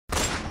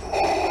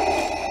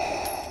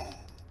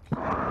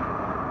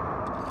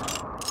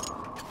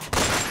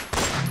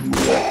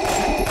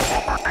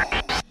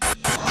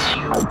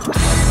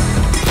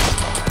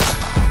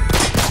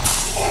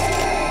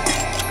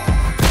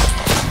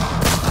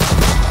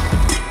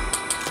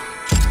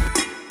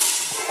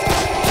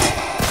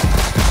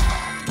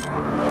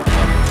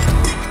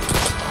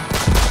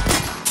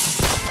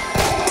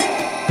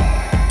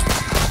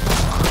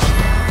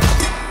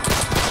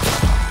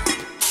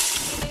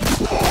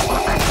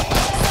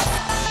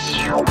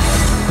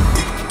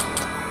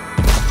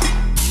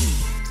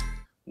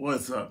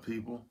What's up,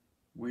 people?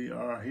 We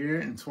are here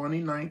in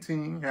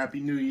 2019.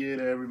 Happy New Year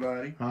to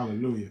everybody.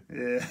 Hallelujah.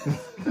 Yeah.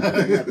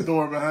 I got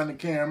Thor behind the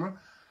camera.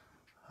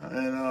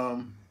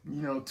 And,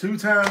 you know, 2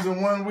 times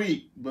in 1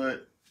 week,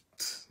 but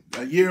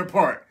a year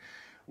apart.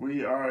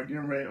 We are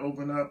getting ready to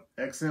open up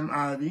XM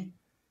Ivy.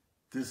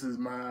 This is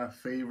my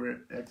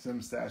favorite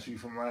XM statue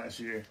from last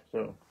year.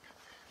 So,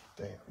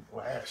 damn,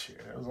 last year.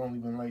 That was only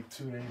been like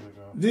 2 days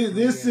ago.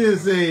 This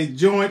is a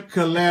joint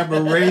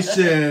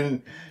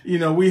collaboration. You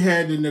know, we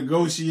had to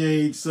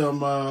negotiate some,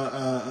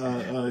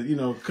 you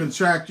know,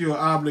 contractual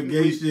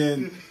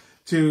obligation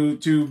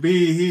to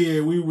be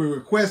here. We were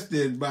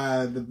requested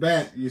by the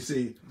Bat, you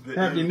see.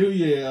 Happy New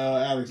Year,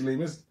 Alex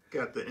Lemus.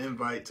 Got the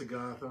invite to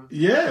Gotham.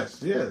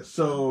 Yes, yes.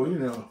 So, you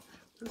know,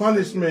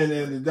 Punishment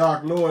and the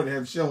Dark Lord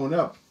have shown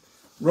up.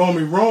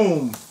 Romy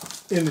Rome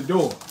in the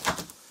door.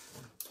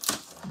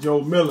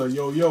 Joe Miller,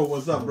 yo,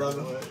 what's up,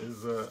 brother? What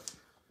is up?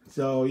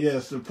 So, yeah,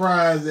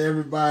 surprise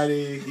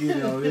everybody. You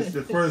know, this is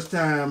the first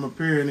time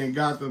appearing in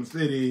Gotham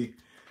City.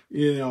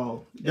 You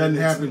know, doesn't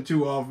happen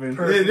too often.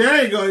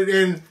 There you go.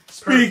 And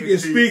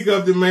speak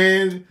of the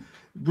man,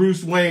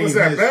 Bruce Wayne. What's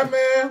that,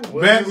 Batman?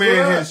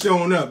 Batman has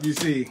shown up, you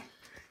see.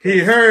 He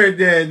heard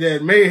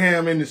that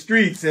mayhem in the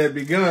streets had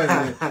begun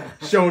and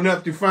shown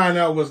up to find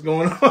out what's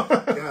going on.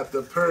 Got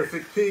the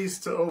perfect piece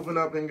to open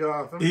up in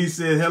Gotham. He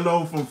said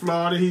hello from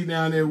Florida. He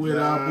down there with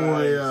our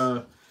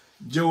boy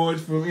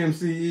George from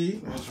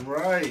MCE. That's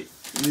right.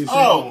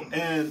 Oh,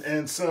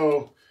 and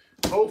so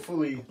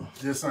hopefully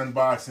this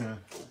unboxing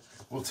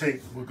will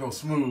go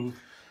smooth,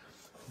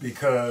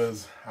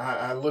 because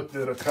I looked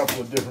at a couple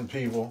of different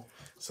people.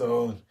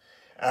 So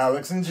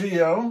Alex and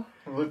Gio,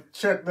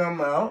 check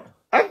them out.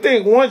 I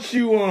think once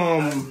you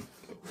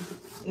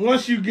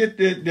get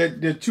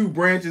the 2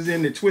 branches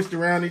in that twist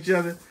around each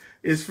other,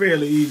 it's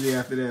fairly easy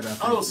after that.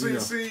 I think,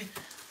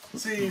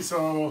 see.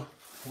 So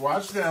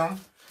watch them.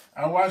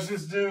 I watched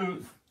this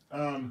dude.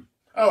 I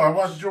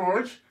watched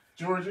George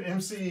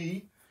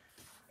MCE,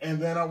 and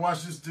then I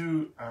watched this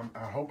dude.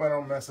 I hope I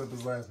don't mess up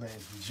his last name.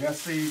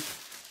 Jesse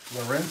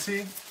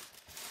Laurenti.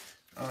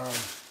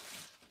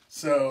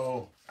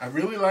 So I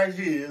really like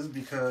his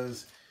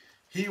because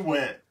he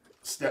went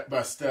step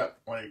by step,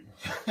 like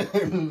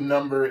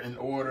number and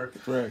order.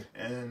 Right.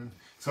 And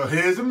so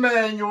here's a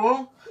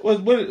manual.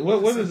 What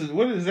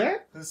is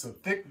that? It's a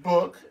thick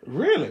book.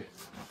 Really?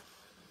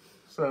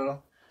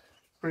 So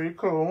pretty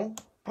cool.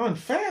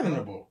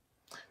 Unfathomable.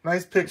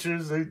 Nice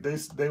pictures.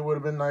 They would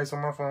have been nice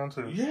on my phone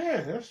too.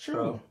 Yeah, that's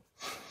true.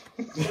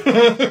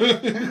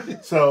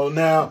 So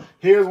now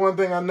here's one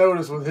thing I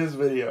noticed with his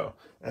video,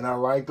 and I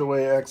like the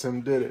way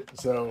XM did it.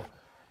 So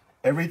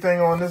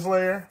everything on this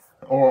layer,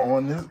 or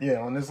on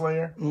this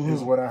layer,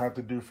 is what I have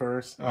to do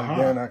first. And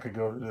then I could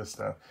go to this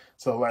stuff.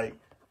 So like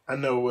I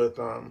know with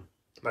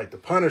like the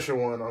Punisher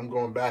one, I'm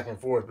going back and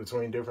forth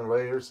between different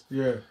layers.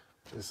 Yeah.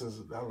 I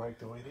like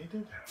the way they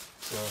did that.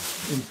 So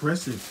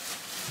impressive.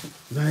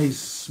 Nice,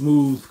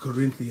 smooth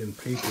Corinthian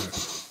paper.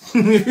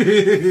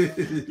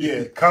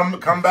 Yeah,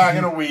 come back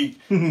in a week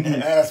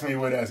and ask me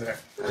where that's at.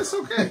 That's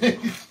okay.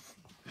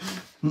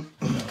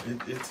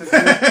 It's a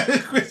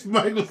good, Chris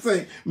Michael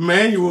say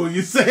manual.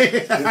 You say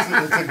it's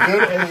a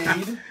good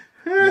aid.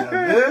 Now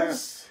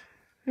this,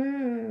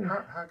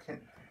 how can?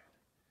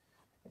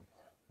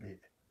 Yeah,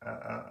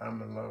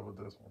 I'm in love with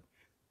this one.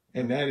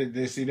 And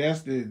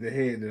that's the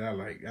head that I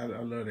like. I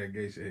love that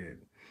geisha head.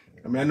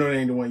 I mean, I know that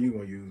ain't the one you're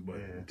gonna use,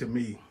 but to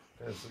me,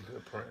 that's a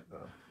good print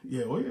though.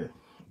 Yeah, oh yeah.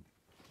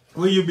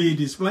 Will you be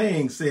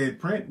displaying said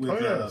print with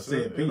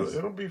said piece?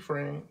 It'll be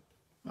framed.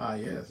 Ah,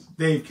 yes.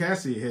 Dave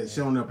Cassie has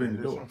shown up in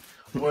the door.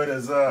 What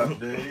is up,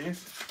 Dave?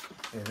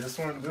 Yeah, this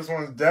one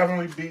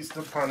definitely beats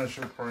the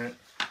Punisher print.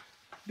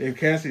 Dave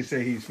Cassie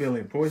say he's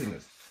feeling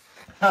poisonous.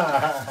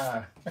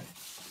 Yeah,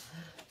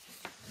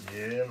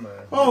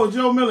 man. Oh,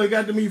 Joe Miller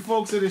got to meet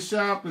folks at his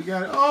shop.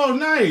 Oh,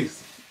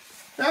 nice.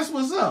 That's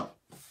what's up.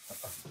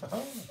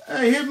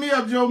 Hey, hit me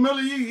up, Joe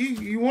Miller. You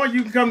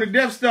can come to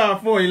Death Star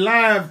for a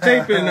live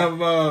taping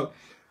of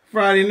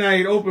Friday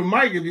night open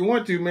mic if you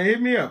want to, man.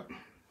 Hit me up.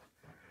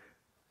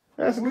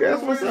 That's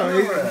what's up.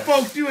 Hey,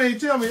 folks, you ain't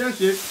tell me that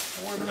shit.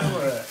 Where you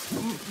live at?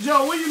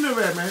 Joe, where you live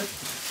at, man?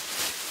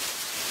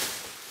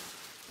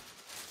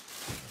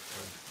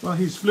 While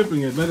he's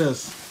flipping it, let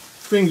us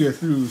finger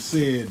through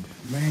said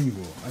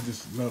manual. I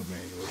just love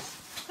manuals.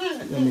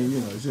 I mean,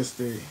 you know, it's just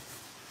a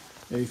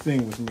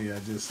thing with me. I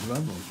just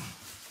love them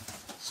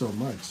so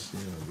much. You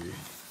know,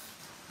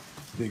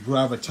 the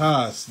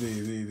gravitas,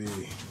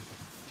 the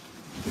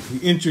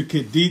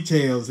intricate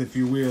details, if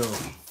you will.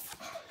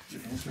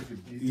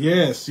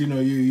 Yes, you know,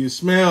 you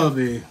smell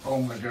the.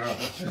 Oh my God.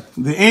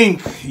 The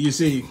ink, you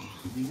see.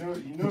 You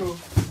can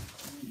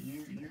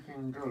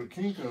go to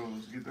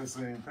Kinko's, get that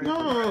same paper.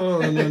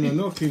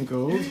 No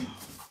Kinko's.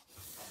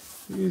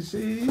 You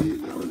see,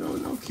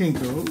 no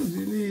Kinko's.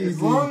 You need as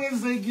long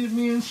as they give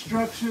me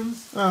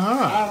instructions.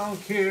 I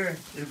don't care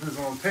if it's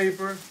on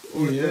paper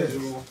or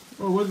digital.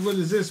 Oh, what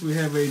is this? We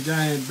have a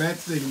giant bat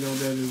signal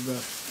that is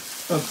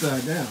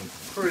upside down.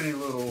 Pretty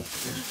little.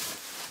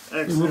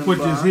 We'll put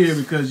this here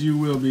because you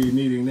will be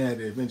needing that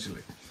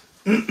eventually.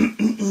 Pretty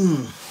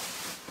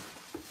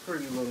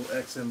little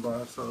XM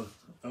box. So,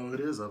 oh, it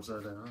is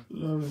upside down.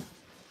 Love it.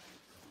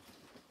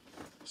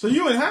 So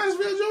you in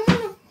Hinesville, Joe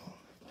Miller?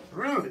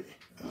 Really?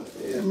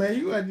 Yeah, man.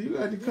 You got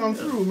to come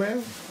through,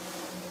 man.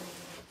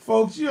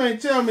 Folks, you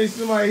ain't tell me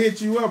somebody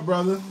hit you up,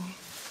 brother.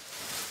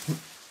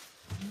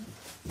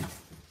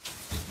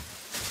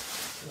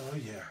 Oh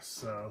yeah.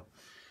 So,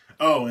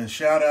 oh, and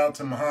shout out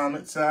to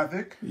Muhammad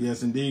Safik.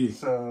 Yes, indeed.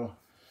 So,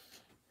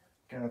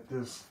 got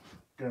this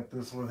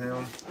with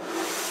him.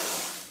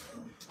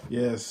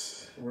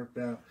 Yes. Worked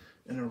out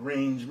an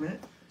arrangement.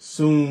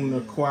 Soon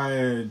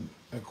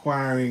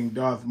acquiring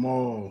Darth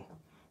Maul,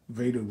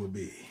 Vader will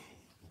be.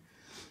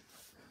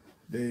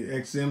 The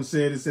XM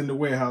said it's in the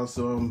warehouse,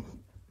 so I'm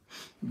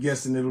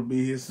guessing it'll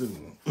be here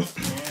soon. And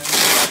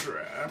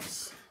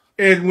straps.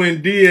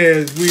 Edwin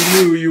Diaz, we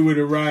knew you would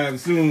arrive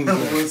soon.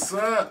 What's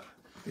up?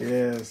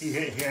 Yes. He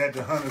had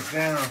to hunt us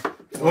down.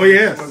 Oh,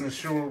 yes. Wasn't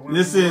sure where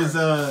This we is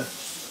were.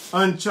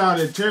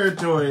 Uncharted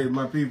territory,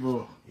 my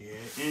people. Yeah,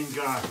 in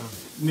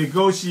Gotham.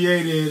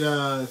 Negotiated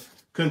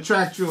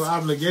contractual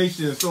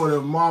obligations, sort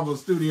of Marvel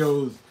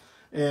Studios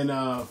and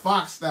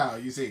Fox style,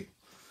 you see.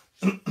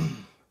 Nice.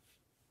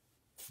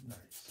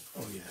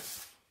 Oh,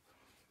 yes.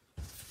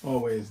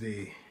 Always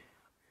the...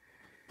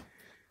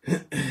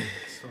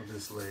 So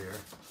this layer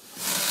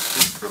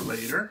is for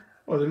later.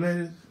 Oh, the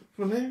layer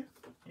for later?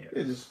 Yeah.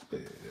 There you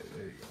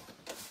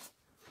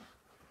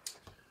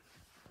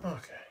go.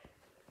 Okay.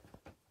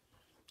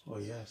 Oh,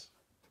 yes.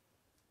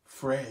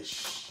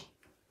 Fresh.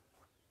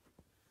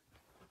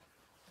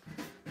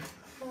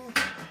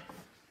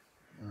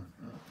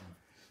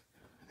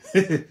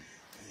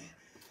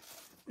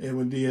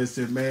 Edwin Diaz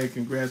said, man,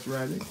 congrats,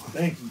 Rodney.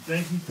 Thank you,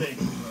 man.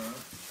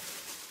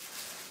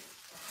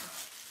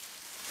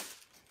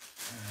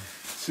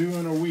 2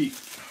 in a week.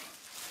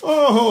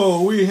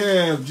 Oh, we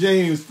have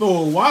James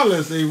Thor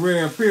Wallace, a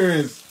rare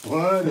appearance.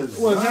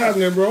 What's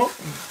happening, bro?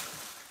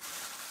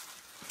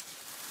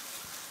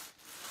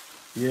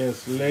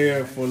 Yes,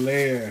 layer for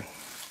layer.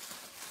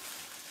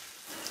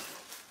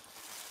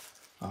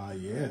 Ah,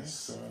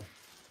 yes.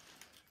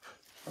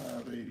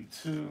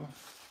 582.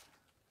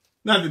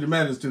 Not that it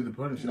matters to the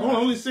Punisher. No. Oh,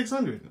 only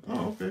 600.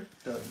 Oh, okay.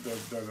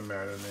 Doesn't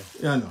matter to me.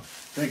 Yeah, I know.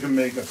 They can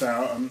make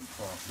 1,000.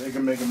 Well, they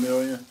can make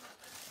 1,000,000.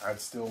 I'd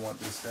still want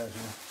this statue.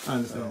 I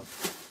understand.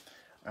 So,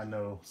 I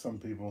know some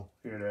people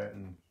hear that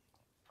and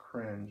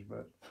cringe,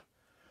 but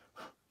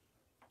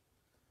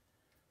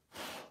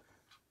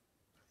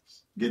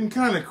Getting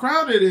kind of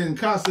crowded in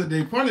Casa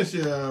de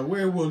Punisher.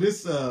 Where will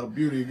this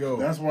beauty go?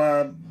 that's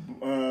why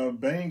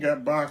Bane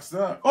got boxed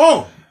up.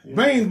 Oh, Yeah.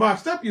 Bane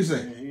boxed up, you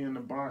say? Yeah, he in the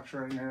box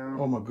right now.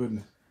 Oh, my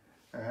goodness.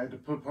 I had to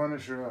put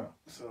Punisher up.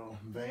 So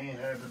Bane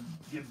had to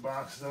get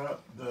boxed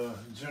up. The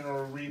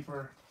General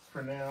Reaper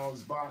for now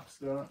is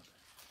boxed up.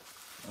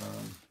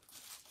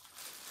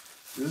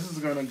 This is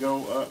gonna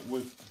go up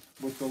with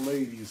the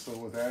ladies, so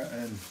with that,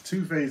 and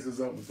Two-Face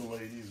is up with the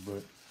ladies,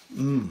 but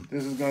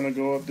this is gonna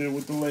go up there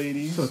with the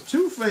ladies. So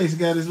Two-Face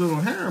got his little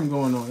harem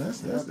going on. That's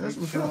That's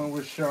what's chilling up.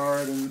 with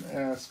Shard and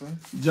Aspen.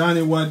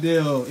 Johnny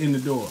Waddell in the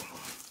door.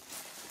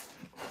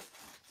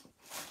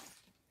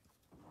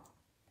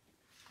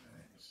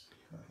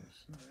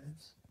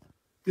 Nice.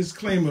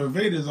 Disclaimer,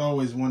 Vader's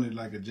always wanted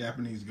like a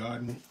Japanese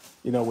garden.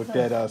 You know, with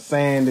that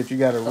sand that you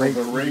got to rake.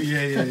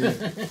 Yeah.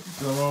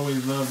 So I've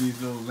always loved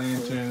these little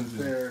lanterns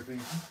and Therapy.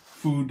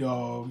 food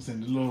dogs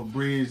and the little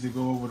bridge that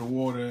go over the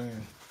water.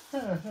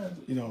 And,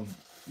 you know,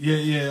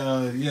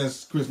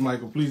 yes, Chris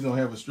Michael, please don't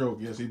have a stroke.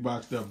 Yes, he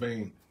boxed up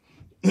Bane.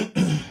 Yeah,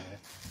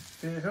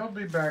 he'll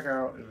be back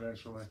out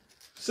eventually.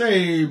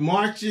 Say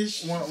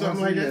March-ish, something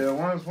like that.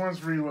 Yeah,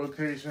 once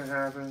relocation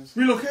happens.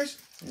 Relocation?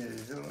 Yeah,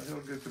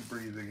 he'll get to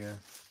breathe again.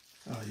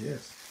 Oh,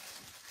 yes.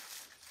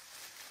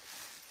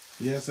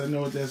 Yes, I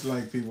know what that's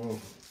like, people.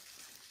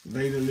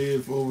 Vader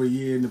lived for over a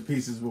year and the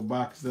pieces were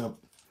boxed up.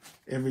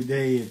 Every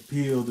day it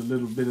peeled a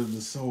little bit of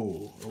the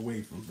soul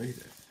away from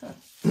Vader.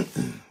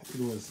 It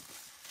was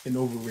an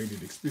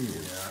overrated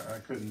experience. Yeah, I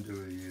couldn't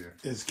do a year.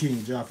 As King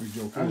Joffrey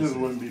Joe I just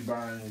said. wouldn't be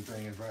buying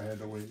anything if I had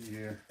to wait a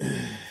year.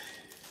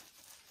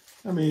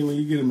 I mean, when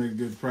you get them at a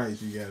good price,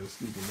 you got to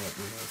scoop them up,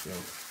 you know, so.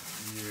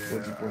 Yeah,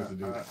 What you supposed to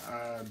do?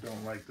 I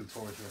don't like the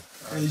torture.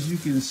 As you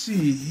can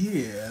see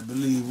here, I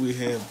believe we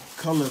have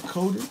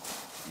color-coded.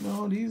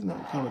 No, these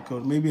not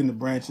color-coded. Maybe in the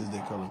branches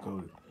they're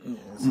color-coded.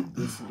 Yeah, so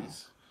this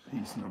is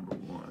piece number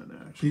 1,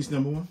 actually. Piece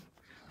number 1?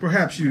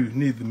 Perhaps you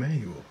need the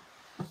manual.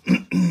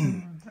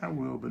 I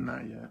will, but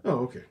not yet. Oh,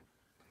 okay.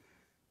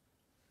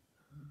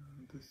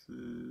 This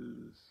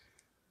is...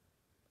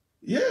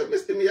 Yeah,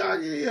 Mr.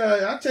 Miyagi,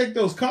 I take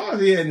those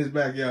cars he had in his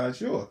backyard,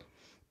 sure.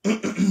 Is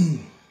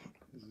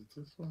it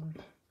this one?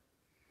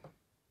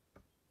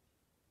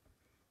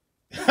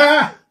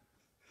 Ha!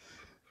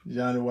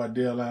 Johnny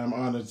Waddell, I am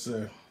honored,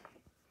 sir.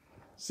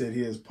 Said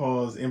he has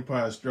paused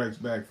Empire Strikes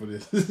Back for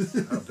this.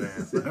 Oh,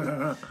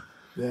 damn.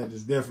 That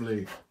is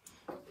definitely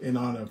an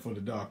honor for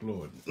the Dark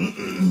Lord.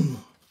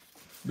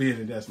 Being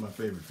that that's my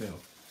favorite film.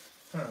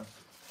 Huh.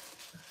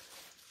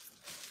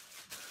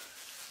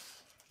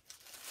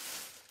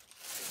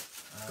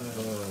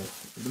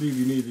 believe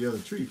you need the other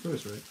tree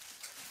first, right?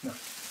 No.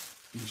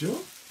 You sure?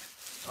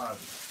 Okay.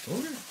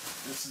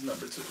 This is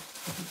number 2.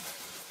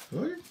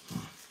 Okay.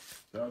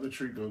 The other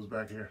tree goes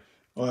back here.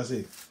 Oh, I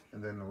see.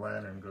 And then the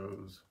lantern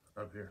goes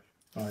up here.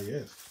 Oh,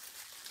 yes.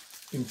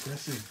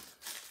 Impressive.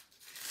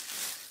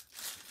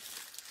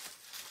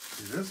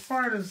 See, this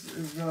part is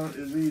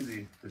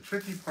easy. The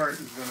tricky part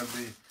is gonna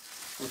be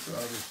with the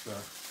other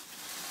stuff.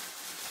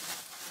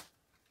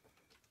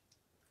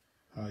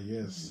 Ah,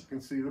 yes. You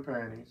can see the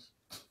panties.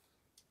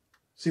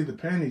 See the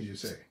panties, you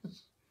say?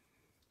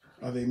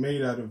 Are they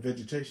made out of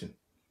vegetation?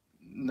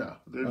 No,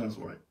 they're just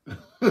white. Oh,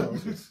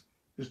 okay.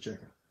 Just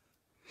checking.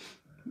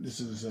 This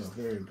is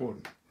very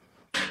important.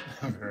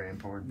 Very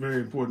important.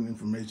 Very important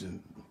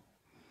information.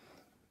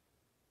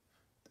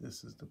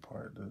 This is the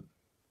part that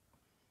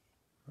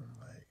I'm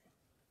like.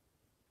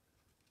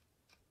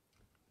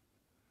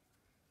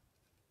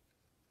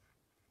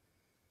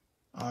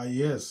 Ah,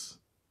 yes.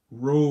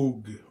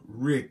 Rogue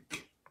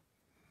Rick.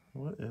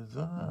 What is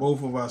that?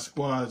 Both of our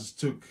squads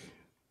took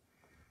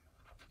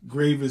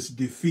gravest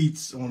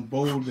defeats on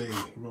Bowl Day,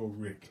 Rogue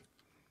Rick.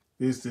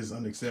 This is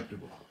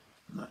unacceptable.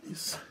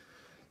 Nice.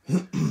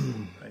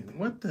 Like,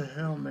 what the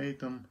hell made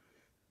them?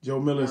 Joe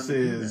Miller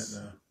says,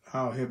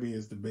 how heavy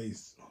is the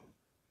base?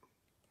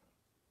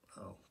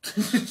 Oh.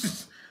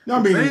 No,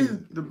 I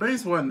mean, the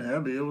base wasn't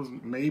heavy. It was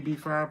maybe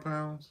 5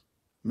 pounds.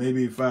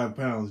 Maybe 5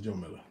 pounds, Joe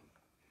Miller.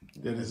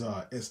 That is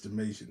our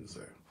estimation,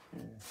 sir.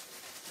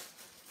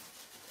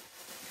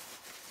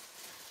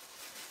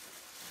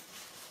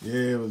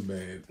 Yeah, it was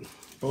bad.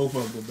 Both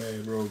of them were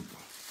bad, Rogue.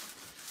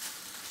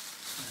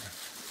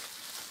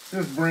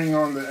 Just bring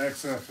on the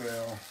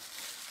XFL.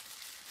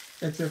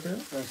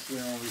 XFL? That's the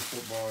only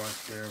football I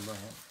care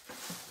about.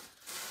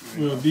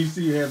 Will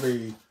DC have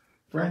a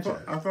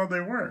franchise? I thought they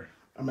were.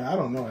 I mean, I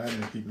don't know. I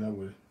haven't been keeping up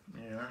with it.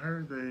 Yeah, I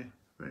heard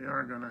they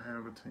are going to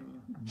have a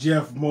team.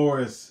 Jeff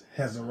Morris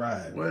has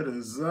arrived. What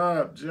is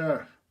up,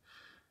 Jeff?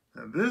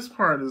 Now, this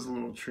part is a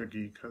little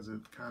tricky because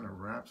it kind of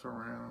wraps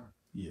around.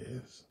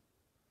 Yes.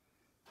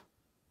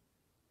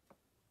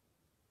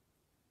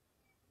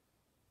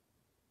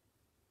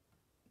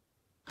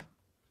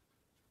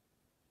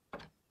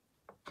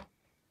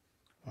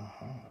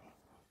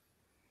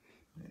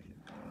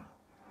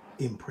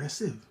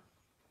 Impressive.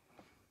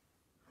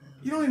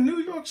 You know, in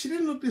New York, she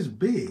didn't look this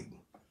big.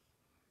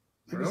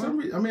 Like Really? For some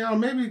reason, I mean,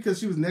 maybe because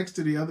she was next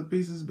to the other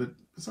pieces, but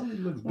for some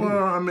reason, it looks big.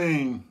 Well, I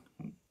mean,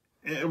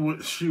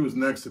 she was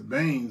next to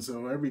Bane,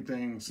 so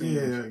everything seems...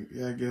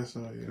 Yeah, I guess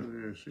so, yeah.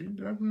 Yeah, she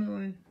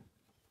definitely...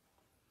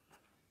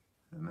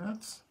 And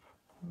that's,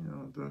 you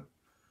know,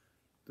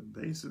 the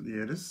base of...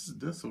 Yeah,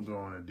 this will go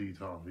on a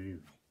detox easy.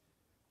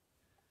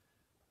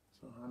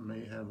 So I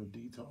may have a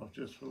detox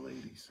just for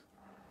ladies.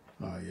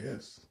 Ah,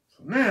 yes.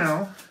 So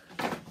now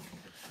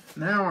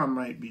I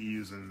might be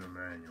using the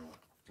manual.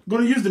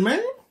 Going to use the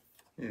manual?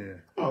 Yeah.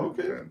 Oh,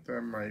 okay.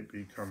 That might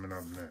be coming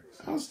up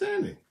next.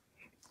 Outstanding.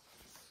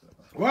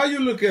 While you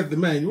look at the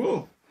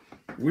manual,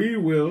 we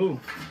will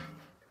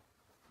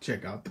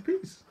check out the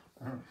piece.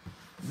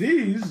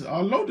 These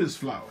are lotus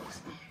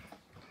flowers.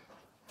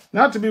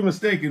 Not to be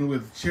mistaken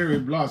with cherry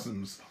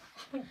blossoms.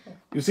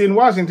 You see, in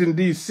Washington,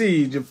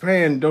 D.C.,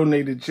 Japan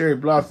donated cherry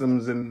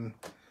blossoms, and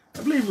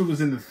I believe it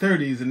was in the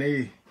 30s, and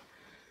they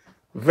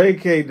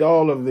vacated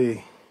all of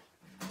the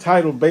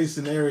tidal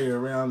basin area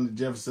around the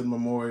Jefferson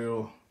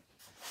Memorial,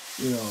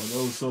 you know,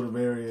 those sort of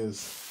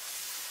areas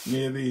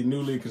near the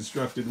newly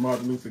constructed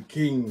Martin Luther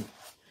King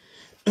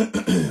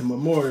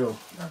Memorial.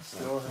 I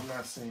still have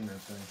not seen that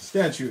thing.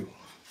 Statue.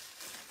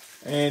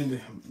 And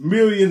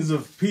millions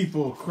of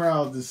people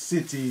crowd the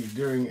city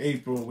during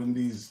April when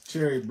these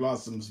cherry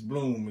blossoms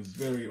bloom. It's a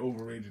very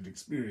overrated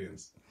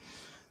experience.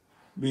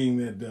 Being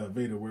that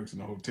Vader works in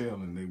a hotel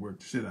and they work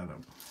the shit out of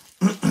him.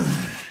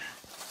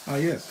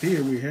 Yes,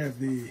 here we have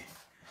the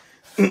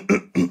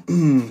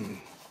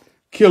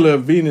Killer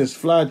Venus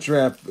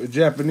flytrap,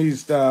 Japanese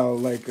style,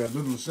 like a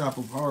Little Shop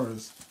of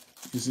Horrors.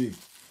 You see.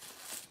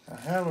 I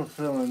have a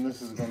feeling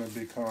this is going to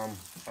become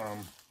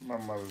my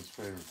mother's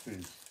favorite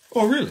piece.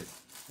 Oh, really?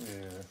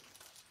 Yeah.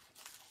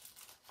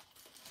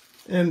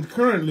 And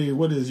currently,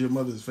 what is your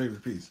mother's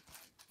favorite piece?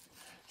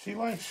 She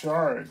likes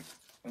Shard.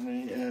 I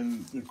mean,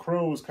 and the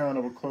Crow was kind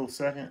of a close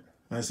second.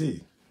 I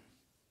see.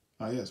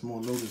 Ah, yes, more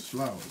lotus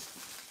flowers.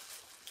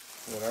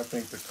 But I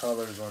think the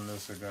colors on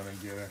this are going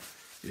to get her.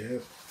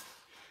 Yes.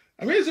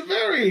 I mean, it's a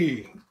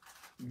very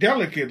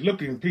delicate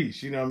looking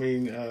piece, you know what I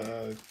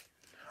mean?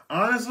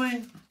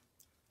 Honestly,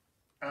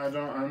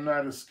 I'm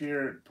not as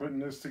scared putting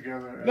this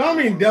together. No, I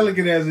mean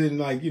delicate as in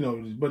like, you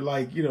know, but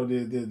like, you know,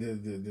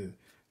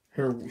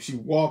 she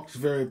walks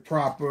very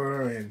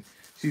proper and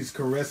she's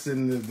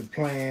caressing the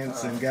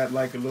plants and got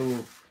like a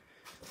little,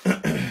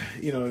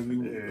 you know,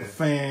 a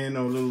fan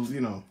or a little, you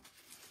know,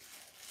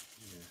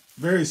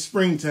 very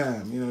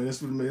springtime. You know,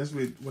 that's what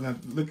when I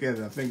look at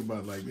it, I think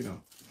about like, you know.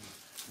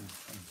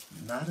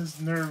 Not as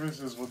nervous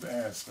as with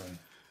Aspen.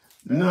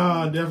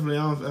 No, definitely.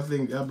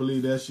 I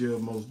believe that's your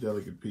most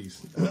delicate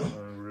piece.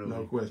 Really?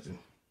 No question.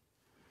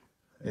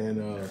 And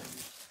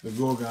the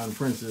Gorgon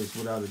Princess,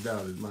 without a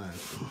doubt, is mine.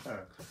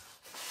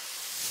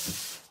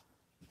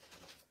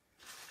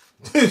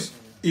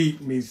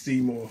 Eat me,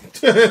 Seymour.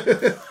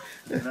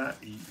 Not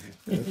eat.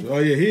 Oh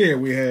yeah, here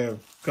we have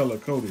color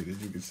coded,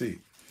 as you can see.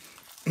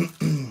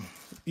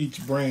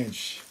 Each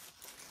branch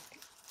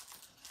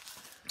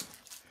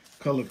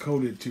color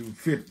coded to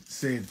fit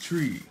said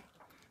tree.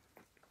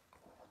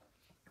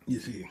 You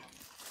see.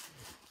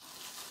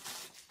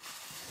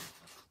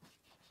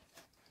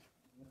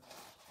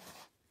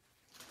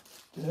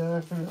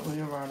 Definitely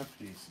a lot of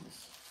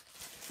pieces.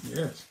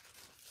 Yes.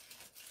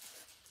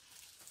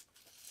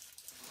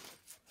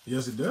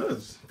 Yes, it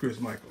does, Chris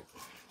Michael.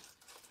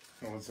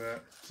 Oh, what's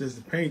that? Says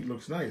the paint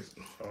looks nice.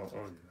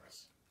 Oh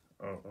yes.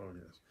 Oh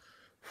yes.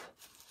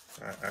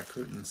 I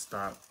couldn't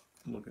stop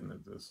looking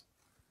at this.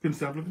 Couldn't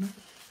stop looking at it?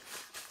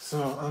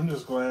 So I'm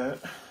just glad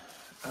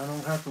I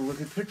don't have to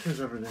look at pictures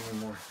of it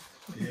anymore.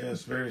 Yeah,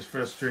 it's very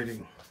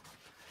frustrating.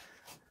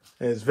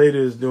 As Vader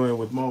is doing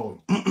with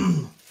Maul.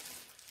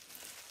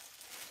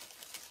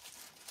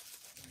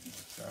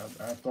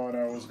 I thought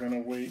I was gonna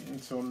wait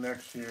until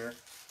next year.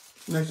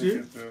 Next year?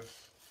 Get this.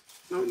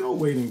 No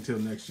waiting till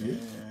next year.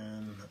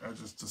 And I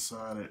just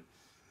decided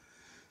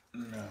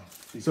no.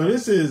 So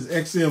this is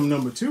XM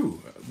number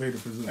 2, Vader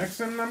presumes.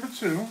 XM number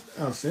 2.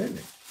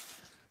 Outstanding.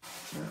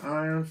 And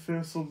Iron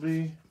Fist will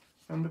be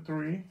number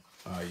 3.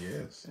 Ah,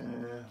 yes.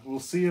 And we'll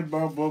see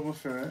about Boba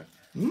Fett.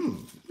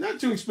 Not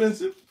too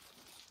expensive.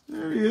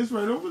 There he is,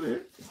 right over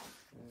there.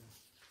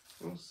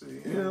 We'll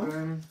see. Yeah.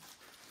 And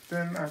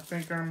then I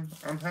think I'm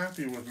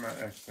happy with my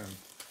XM.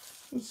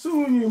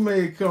 Soon you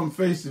may come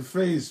face to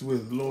face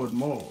with Lord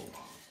Maul.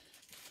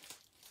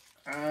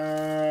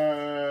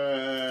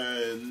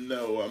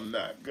 No, I'm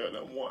not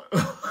gonna want.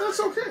 That's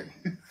okay.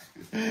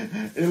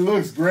 It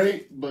looks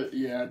great, but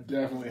yeah, I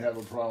definitely have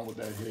a problem with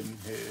that hidden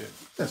head.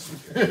 That's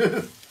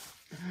okay.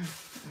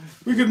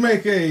 We could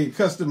make a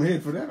custom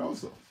head for that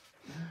also.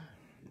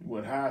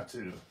 Would have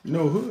to.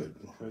 No hood.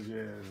 Because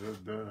yeah,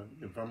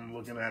 if I'm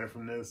looking at it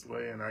from this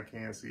way and I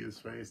can't see his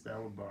face,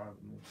 that would bother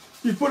me.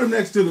 You put him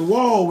next to the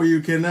wall where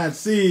you cannot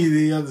see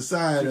the other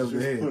side of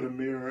the head. Put a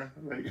mirror.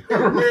 Like,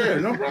 yeah,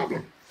 no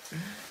problem.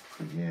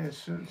 Yeah,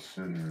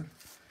 shouldn't.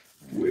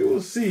 We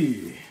will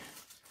see.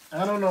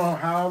 I don't know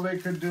how they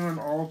could do an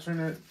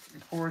alternate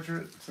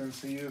portrait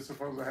since he is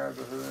supposed to have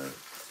the hood.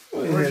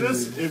 Well, or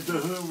just if the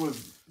hood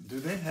was. Do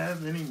they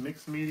have any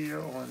mixed media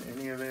on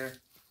any of their?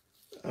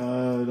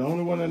 The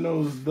only one I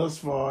know thus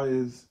far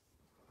is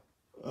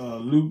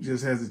Luke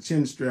just has a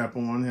chin strap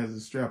on, has a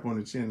strap on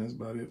the chin. That's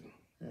about it.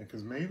 Yeah,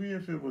 because maybe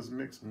if it was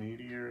mixed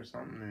media or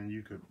something, then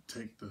you could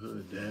take the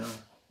hood down.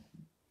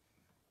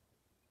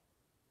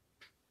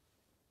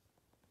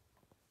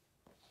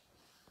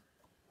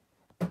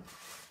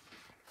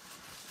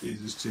 Yeah,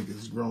 this chick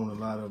has grown a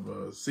lot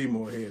of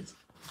Seymour heads.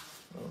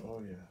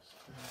 Oh yes.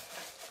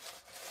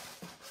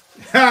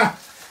 Ha!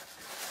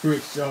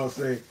 Rick Shaw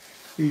say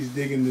he's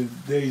digging the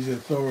Deja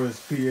Thoris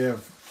PF.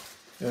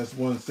 That's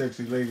one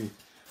sexy lady.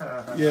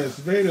 Yes,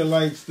 Vader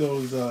likes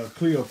those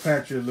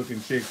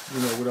Cleopatra-looking chicks,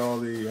 you know, with all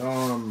the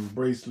arm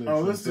bracelets.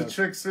 Oh, this is the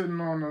chick sitting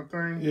on the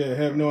thing? Yeah,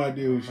 have no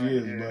idea who she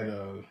is,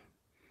 but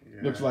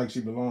looks like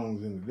she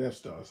belongs in the Death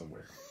Star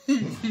somewhere.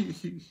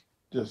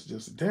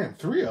 Just damn,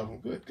 3 of them.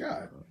 Good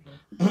God.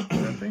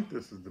 I think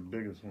this is the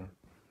biggest one.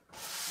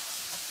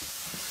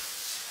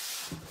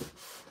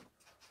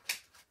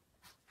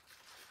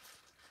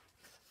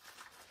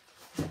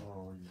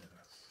 Oh, yes.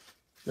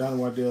 John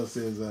Waddell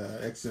says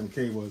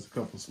XMK was a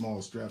couple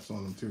small straps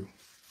on them, too.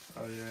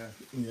 Oh, yeah?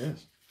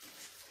 Yes.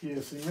 Yeah,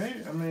 see,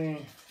 maybe, I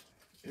mean,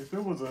 if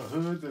it was a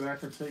hood that I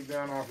could take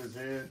down off his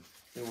head,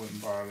 it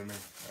wouldn't bother me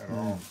at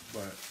all.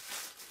 But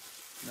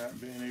not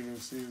being able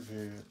to see his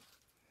head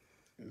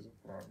is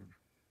a problem.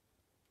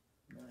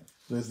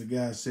 So as the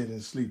guy said in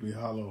Sleepy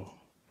Hollow,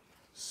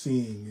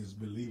 seeing is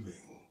believing.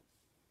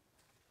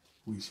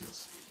 We shall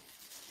see.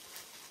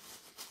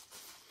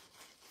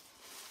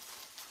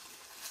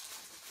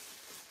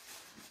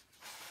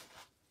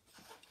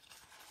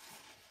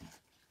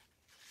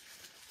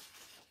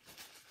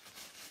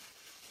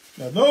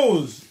 Now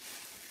those,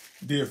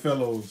 dear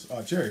fellows,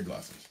 are cherry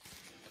blossoms.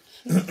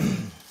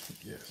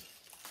 Yes.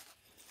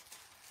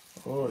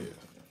 Oh, yeah.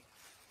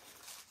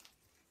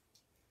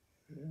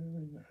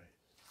 Very nice.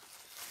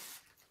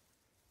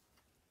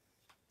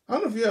 I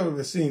don't know if you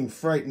ever seen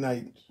Fright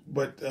Night,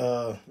 but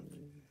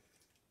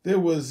there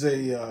was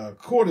a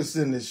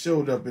courtesan that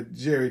showed up at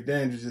Jerry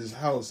Dandridge's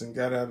house and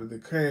got out of the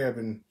cab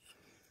and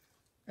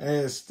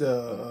asked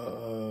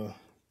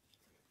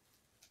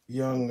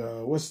young,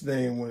 what's the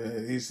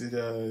name? He said,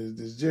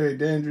 does Jerry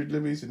Dandridge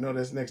live? He said, no,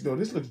 that's next door.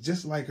 This looks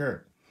just like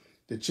her,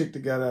 the chick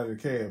that got out of the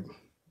cab.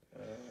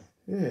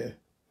 Yeah.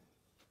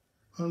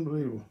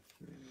 Unbelievable.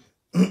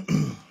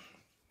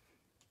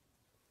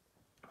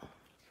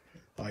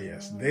 Oh,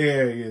 yes.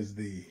 There is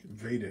the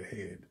Vader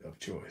head of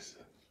choice.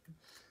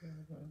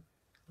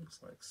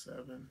 Looks like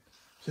 7.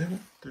 7?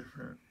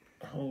 Different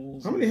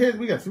holes. How many heads?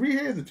 We got 3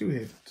 heads or 2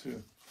 heads?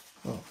 2.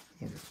 Oh,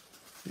 okay.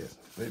 Yes,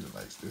 Vader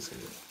likes this head.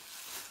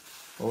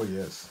 Oh,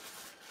 yes.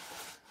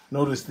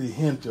 Notice the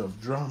hint of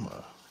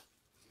drama.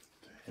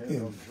 The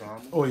hint of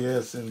drama? Oh,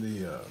 yes, in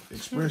the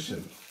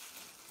expression.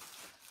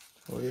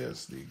 Oh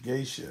yes, the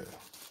geisha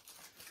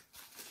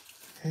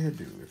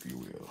hairdo, if you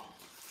will.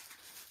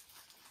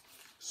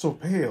 So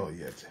pale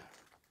yet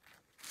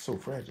so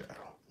fragile.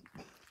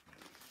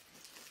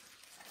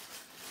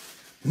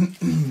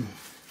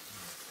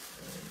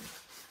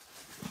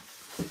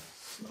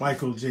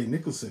 Michael J.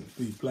 Nicholson,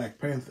 the Black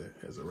Panther,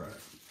 has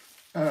arrived.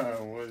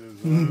 What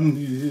is that?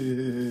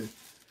 Yeah.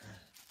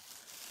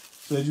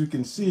 So as you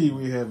can see,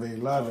 we have a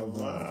lot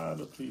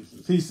of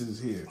pieces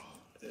here.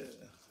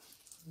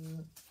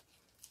 Yeah.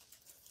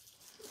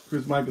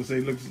 Chris Michael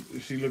say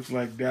she looks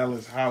like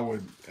Dallas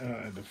Howard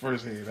at the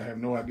first head. I have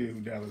no idea who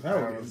Dallas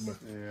Howard is, but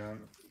yeah.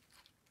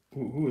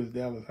 who is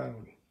Dallas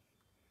Howard?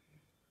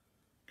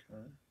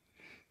 Okay.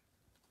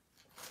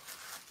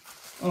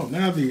 Oh,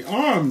 now the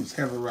arms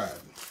have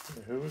arrived.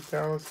 Who is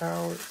Dallas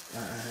Howard? I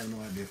have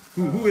no idea.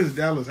 Who is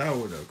Dallas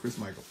Howard, Chris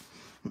Michael?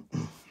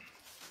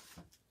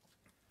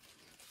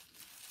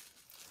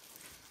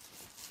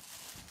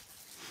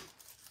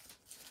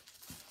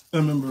 I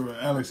remember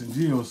Alex and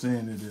Gio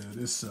saying that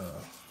this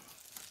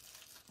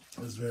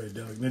was very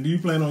delicate. Now, do you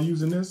plan on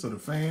using this or the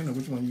fan, or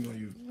which one you gonna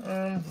use?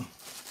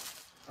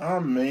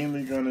 I'm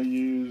mainly gonna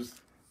use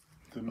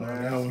the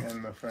mask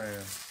and the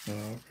fan.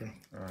 Oh, okay.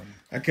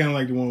 I kind of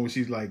like the one where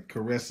she's like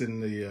caressing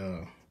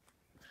the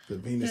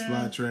Venus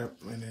flytrap,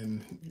 and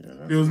then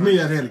if it was me,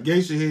 I'd have a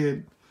geisha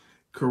head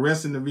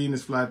caressing the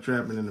Venus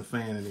flytrap, and then the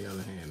fan in the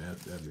other hand.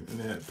 And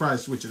then I'd probably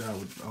switch it out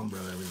with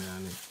umbrella every now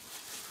and then.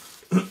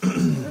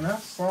 And I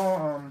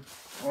saw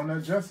on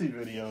that Jesse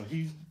video,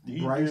 he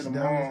did them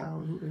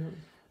all.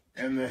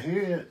 And the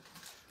head.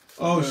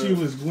 Oh, she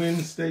was Gwen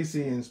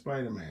Stacy in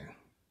Spider-Man.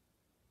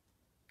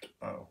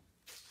 Oh.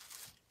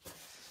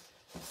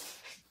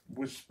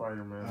 Which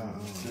Spider-Man?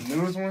 The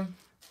newest one?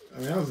 I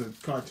mean, that was a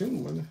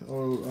cartoon, wasn't it?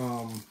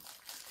 Oh,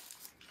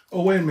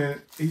 wait a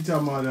minute. He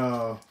talking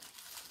about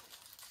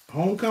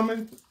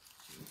Homecoming?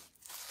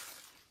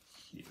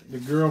 Yeah. The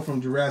girl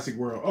from Jurassic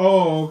World.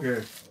 Oh, okay.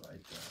 I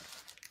like that.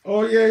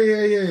 Oh,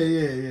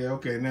 yeah.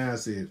 Okay, now I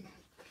see it.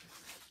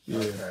 Yeah.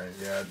 Okay,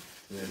 yeah.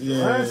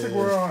 Jurassic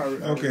World, I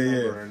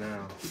remember her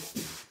now.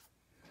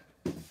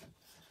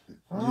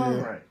 All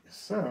right,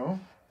 so.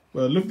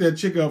 Well, look that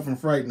chick up from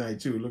Fright Night,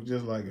 too. Look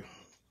just like her.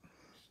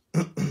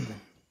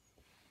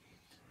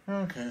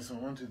 Okay, so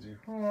 1, 2, 3,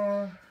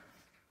 4.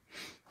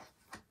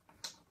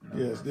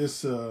 Yes,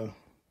 this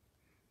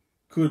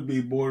could be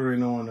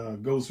bordering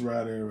on Ghost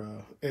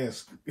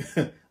Rider-esque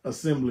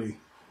assembly.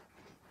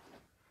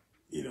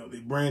 You know, the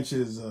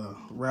branches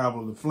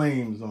ravel the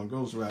flames on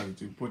Ghost Rider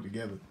to put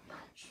together.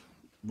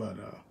 But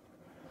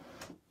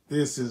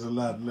this is a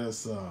lot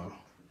less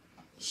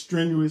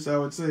strenuous, I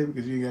would say,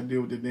 because you ain't got to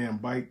deal with the damn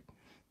bike,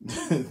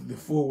 the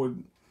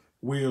forward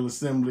wheel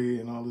assembly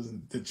and all this,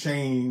 the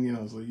chain, you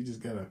know, so you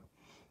just got to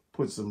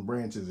put some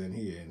branches in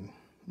here and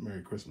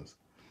Merry Christmas.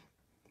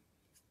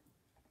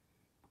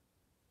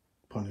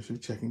 Punisher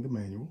checking the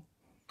manual.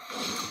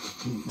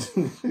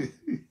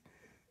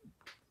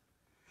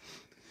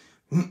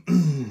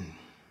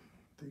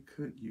 They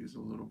could use a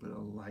little bit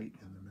of light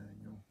in the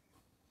manual.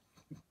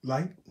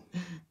 Light?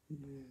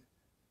 Yeah.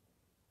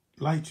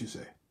 Light, you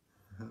say?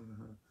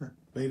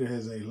 Vader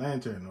has a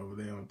lantern over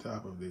there on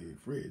top of the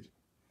fridge.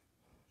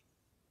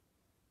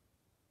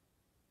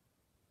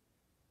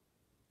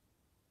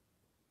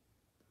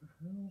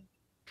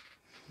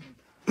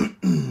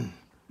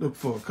 Look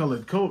for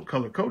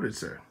color-coded,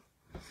 sir.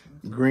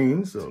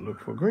 Green, so look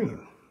for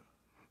green.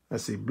 I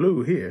see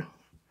blue here.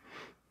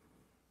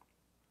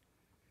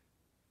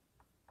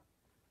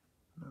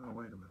 Oh,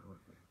 wait a minute.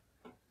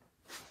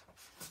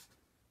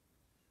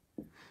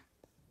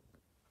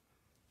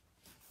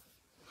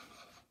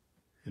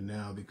 And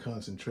now the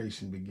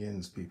concentration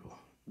begins, people.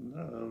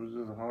 No, it was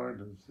just hard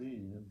to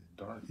see. It's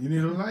dark. You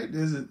need a light?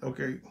 Is it?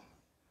 Okay.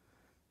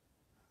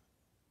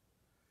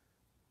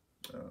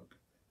 Okay.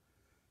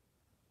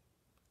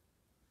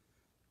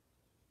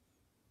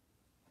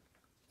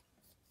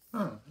 Oh, I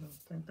don't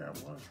think that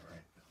was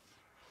right.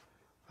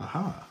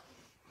 Aha.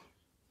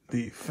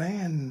 The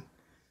fan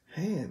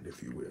hand,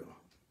 if you will.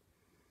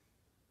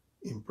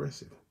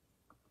 Impressive.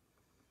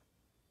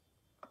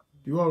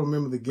 Do you all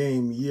remember the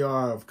game Year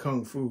of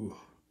Kung Fu?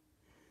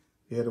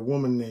 You had a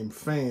woman named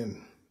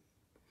Fan,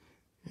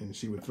 and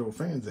she would throw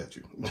fans at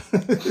you.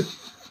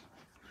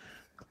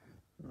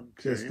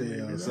 Okay, Just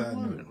a side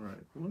note.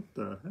 Right. What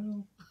the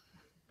hell?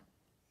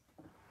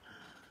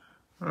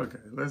 Okay,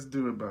 let's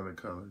do it by the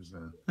colors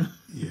then.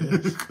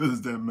 Yes.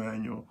 Because that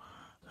manual.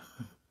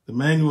 The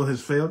manual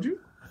has failed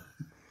you?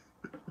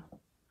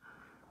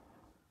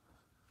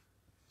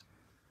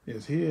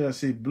 Yes, here I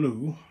see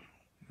blue.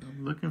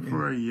 I'm looking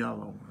for a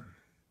yellow one.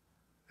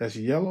 That's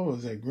yellow or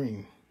is that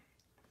green?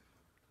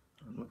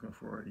 I'm looking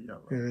for a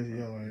yellow. Yeah, that's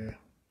yellow, yeah.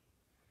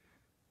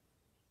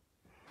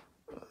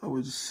 I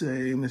would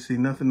say, let me see,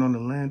 nothing on the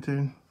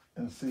lantern.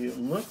 And see, it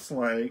looks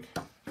like...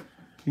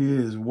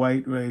 Here is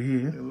white right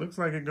here. It looks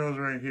like it goes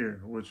right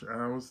here, which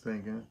I was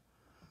thinking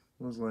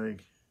was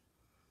like...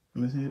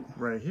 Let me see it.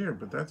 Right here,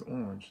 but that's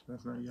orange.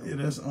 That's not yellow. Yeah,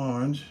 that's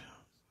orange.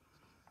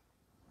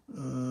 This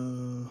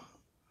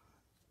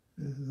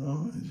is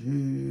orange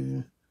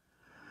here.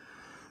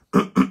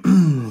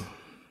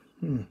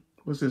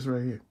 What's this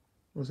right here?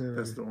 What's that right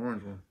That's here? the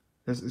orange one.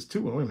 It's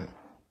two. Wait a minute.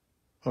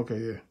 Okay,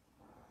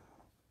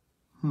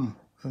 yeah.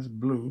 That's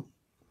blue.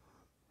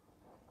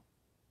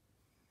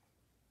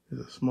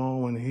 There's a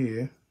small one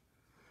here.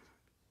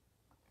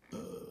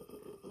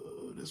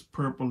 There's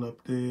purple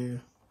up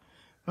there.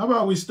 How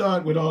about we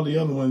start with all the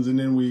other ones and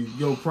then we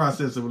go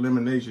process of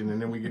elimination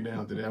and then we get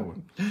down to that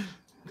one?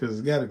 Because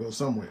it's got to go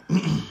somewhere.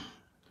 You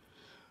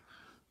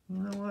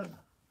know what?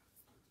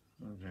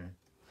 Okay.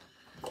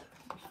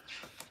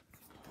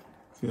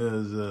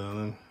 Because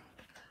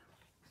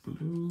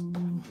blue.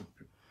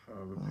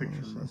 The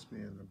picture must be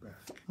in the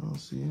back. I don't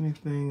see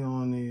anything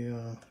on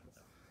the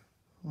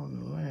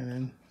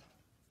lantern.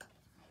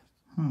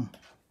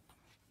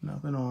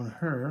 Nothing on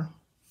her.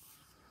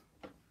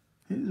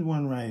 Here's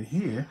one right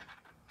here.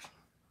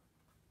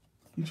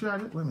 You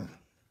tried it? Wait a minute.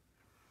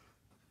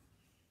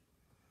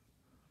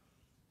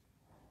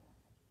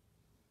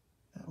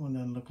 That one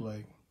doesn't look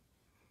like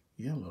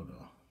yellow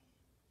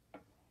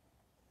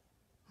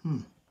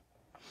though.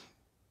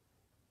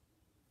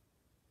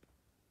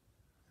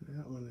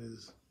 That one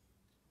is.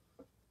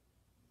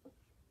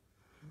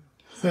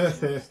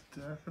 It's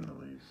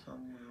definitely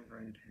somewhere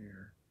right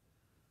here.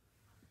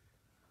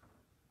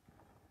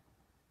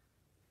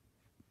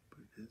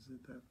 But is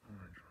it that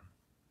orange one?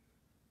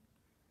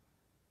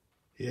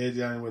 Yeah,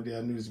 Johnny,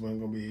 I knew this wasn't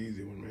gonna be an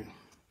easy one, man.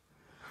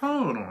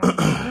 Hold on. Is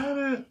that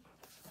it?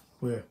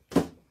 Where?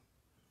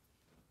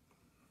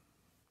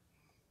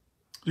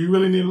 Do you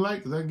really need a light?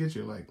 Because I can get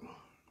you a light.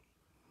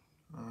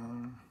 I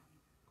don't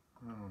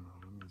know.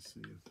 Let me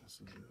see if this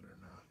is it or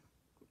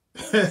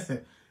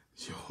not.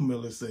 Joe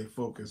Miller say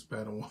focus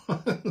pattern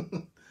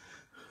 1.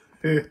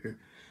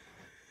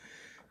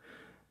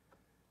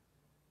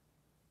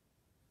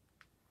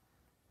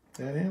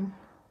 That him?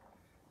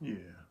 Yeah.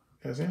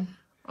 That's him?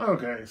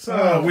 Okay,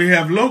 so we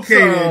have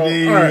located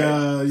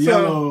the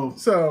yellow.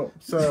 So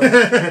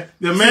the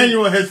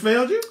manual has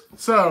failed you?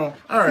 So,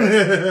 all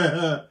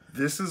right.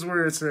 This is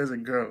where it says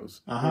it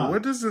goes.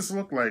 What does this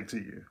look like to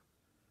you?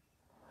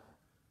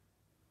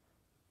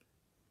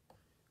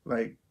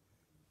 Like,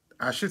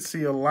 I should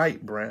see a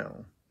light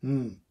brown.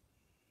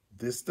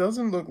 This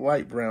doesn't look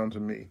light brown to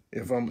me.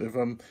 If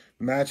I'm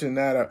matching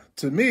that up,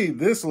 to me,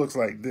 this looks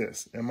like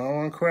this. Am I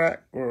on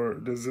crack, or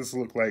does this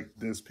look like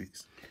this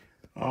piece?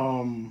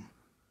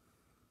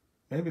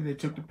 Maybe they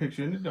took the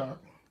picture in the dark.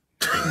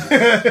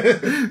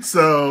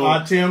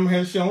 So Tim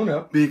has shown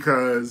up.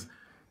 Because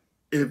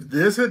if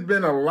this had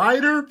been a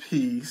lighter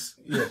piece,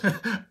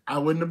 I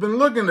wouldn't have been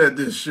looking at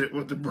this shit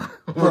with the brown.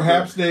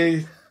 Perhaps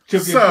they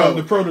took it from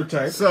the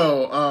prototype.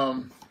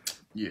 So,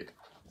 yeah.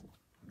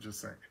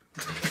 Just saying.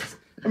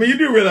 I mean, you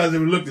do realize it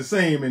would look the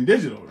same in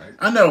digital, right?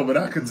 I know, but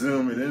I could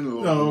zoom it in a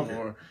little bit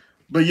more.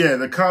 But yeah,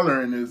 the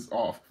coloring is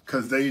off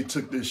because they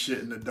took this shit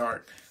in the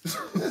dark.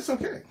 That's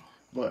okay.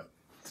 But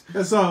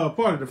that's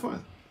part of the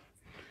fun.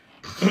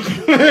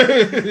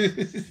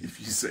 If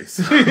you say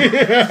so.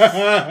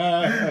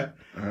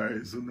 All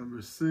right, so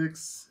number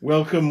 6.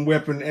 Welcome,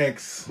 Weapon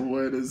X.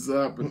 What is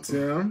up,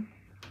 Tim?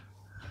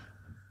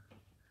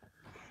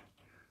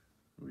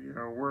 We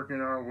are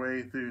working our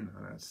way through. No,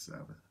 that's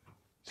 7.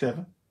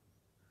 7.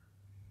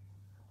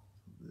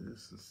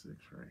 This is 6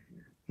 right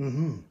here.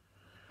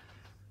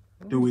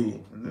 Do we?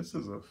 And this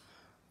is a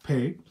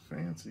peg?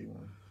 Fancy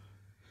one.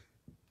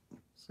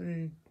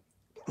 See?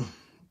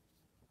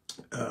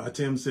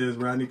 Tim says,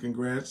 Rodney,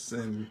 congrats,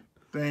 and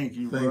thank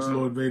you. Thanks, bro.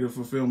 Lord Vader,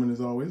 for filming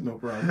as always. No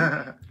problem.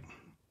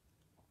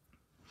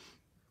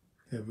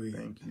 Have we?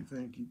 Thank you.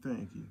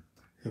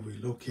 Have we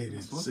located?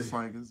 This looks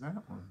like it's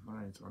that one. All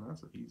right, so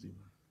that's an easy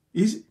one.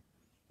 Easy?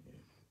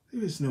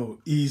 There's no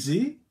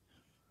easy.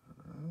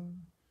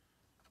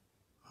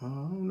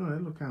 Oh no,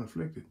 that look kind of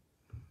flicked.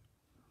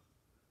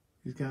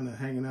 He's kind of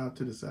hanging out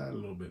to the side a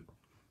little bit.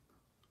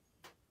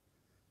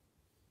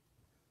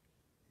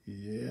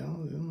 Yeah.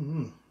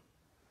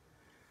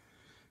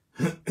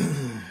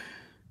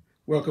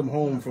 Welcome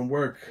home from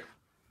work,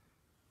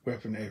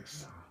 Weapon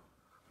X.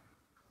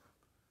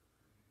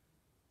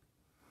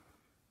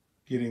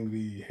 Getting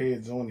the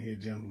heads on here,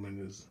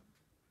 gentlemen, is...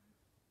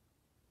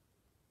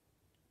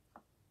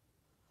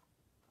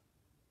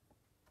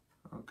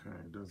 Okay,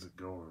 does it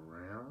go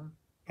around?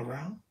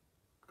 Around?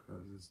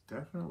 Because it's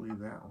definitely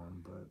that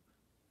one, but...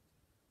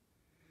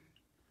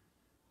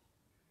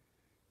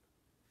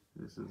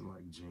 This is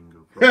like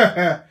Jingo.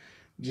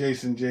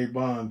 Jason J.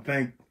 Bond,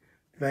 thank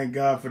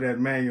God for that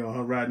manual,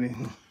 huh, Rodney?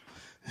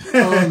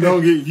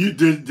 Don't get you.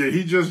 Did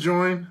he just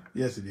join?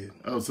 Yes, he did.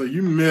 Oh, so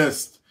you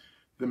missed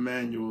the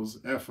manual's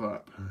F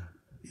up.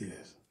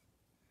 Yes.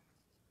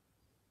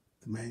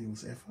 The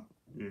manual's F up?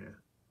 Yeah.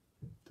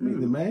 I mean,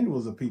 the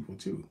manuals are people,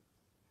 too.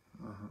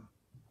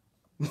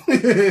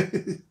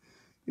 You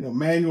know,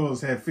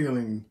 manuals have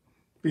feelings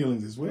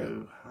as well.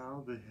 Dude,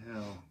 how the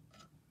hell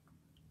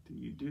do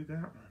you do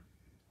that one?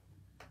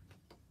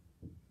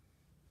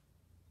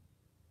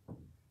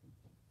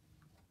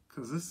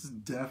 Because this is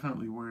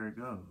definitely where it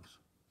goes.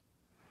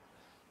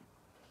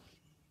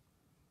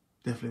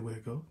 Definitely where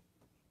it goes.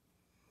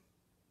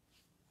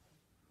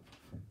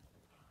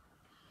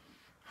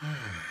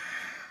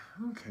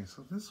 Okay,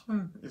 so this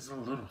one is a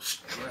little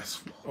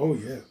stressful. Oh,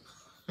 yeah.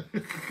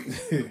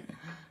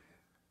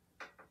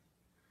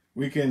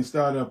 We can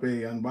start up a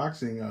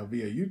unboxing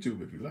via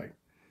YouTube if you like.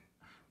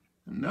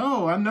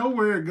 No, I know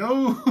where it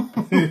goes.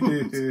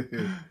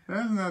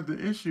 That's not the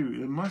issue.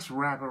 It must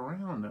wrap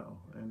around though,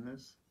 and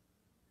this.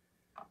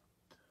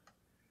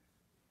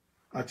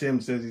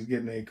 Tim says he's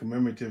getting a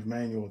commemorative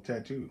manual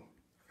tattoo.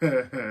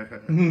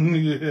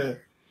 Yeah.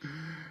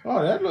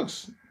 Oh, that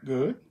looks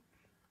good.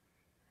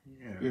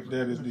 Yeah, if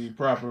that is the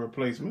proper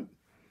replacement.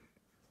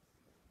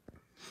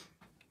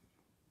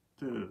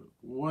 Dude,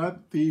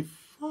 what the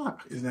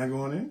fuck? Is that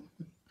going in?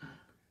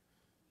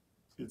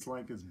 It's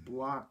like it's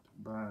blocked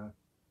by...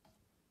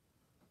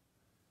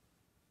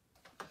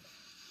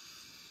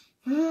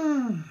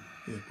 Yeah,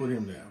 put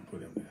him down.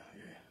 Put him down.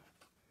 Yeah.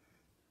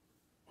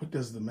 What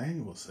does the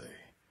manual say?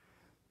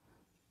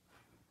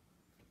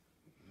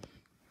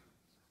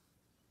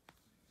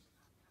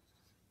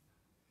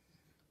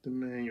 The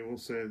manual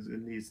says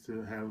it needs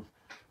to have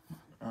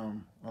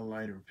a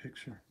lighter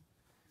picture.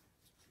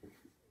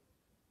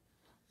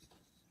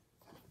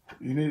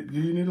 Do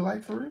you need a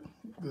light for it?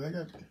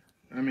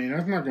 I mean,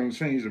 that's not going to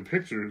change the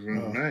pictures in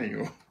the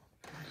manual.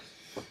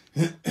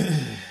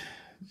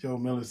 Joe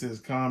Miller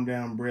says, calm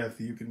down, breath.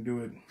 You can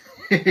do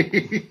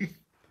it.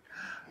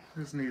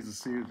 Just needs to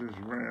see if this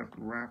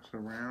wraps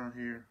around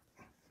here.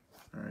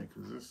 All right,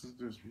 because this is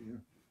just view.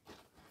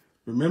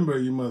 Remember,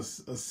 you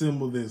must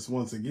assemble this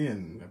once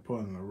again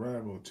upon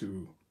arrival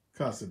to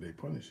Casa de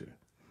Punisher.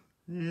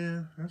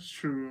 Yeah, that's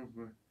true,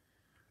 but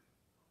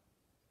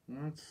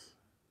once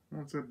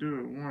I do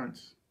it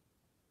once,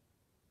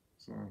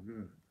 it's all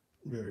good.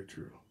 Very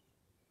true.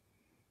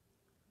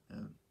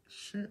 And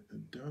shit,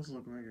 it does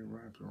look like it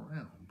wraps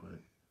around,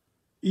 but...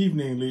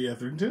 Evening, Lee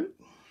Etherington.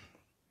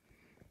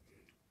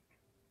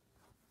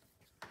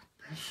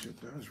 That shit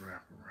does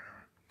wrap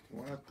around.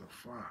 What the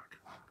fuck?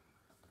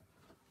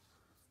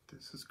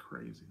 This is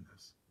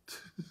craziness.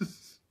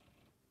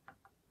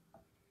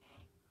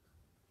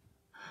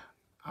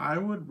 I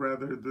would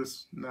rather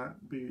this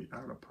not be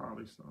out of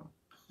polystone.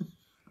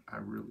 I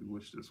really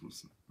wish this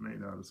was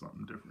made out of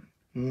something different.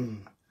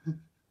 Mm.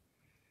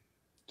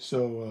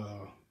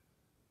 So,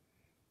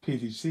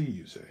 PVC,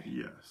 you say?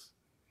 Yes.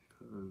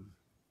 'Cause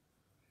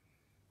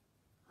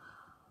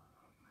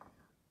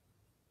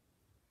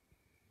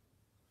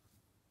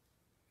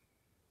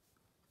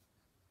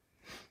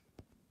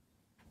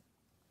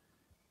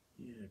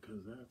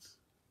because that's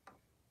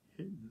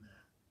hitting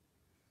that.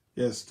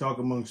 Yes, talk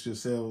amongst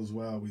yourselves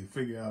while we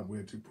figure out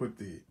where to put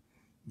the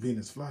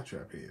Venus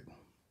flytrap head.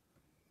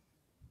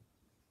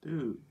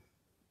 Dude.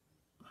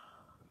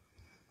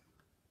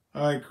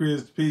 All right,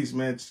 Chris, peace,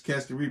 man. Just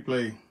catch the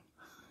replay.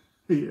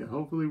 Yeah,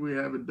 hopefully we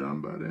have it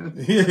done by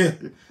then. Yeah.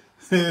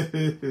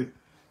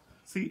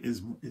 See,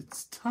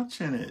 it's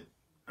touching it.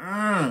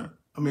 I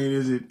mean,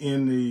 is it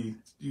in the,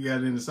 you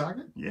got it in the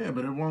socket? Yeah,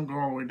 but it won't go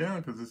all the way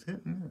down because it's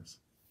hitting this.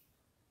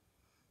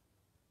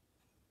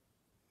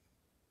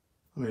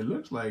 I mean, it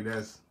looks like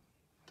that's...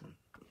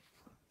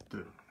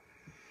 Dude.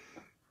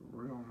 For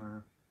real,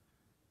 man.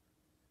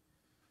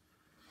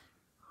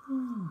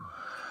 Whew.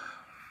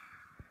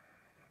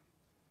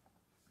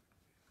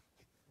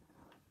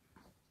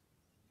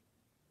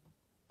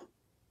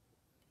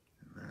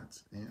 And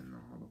that's in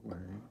all the way.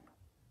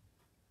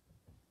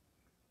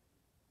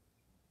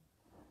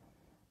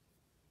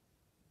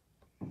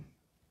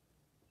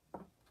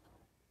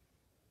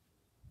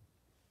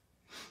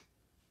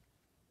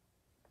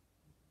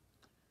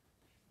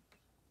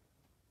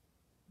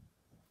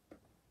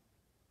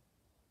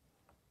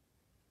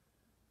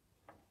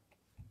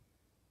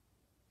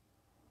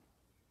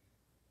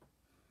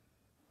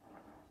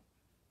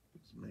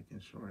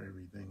 Making sure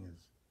everything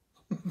is.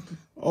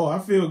 Oh, I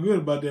feel good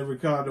about that,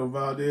 Ricardo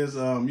Valdez.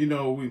 You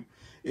know,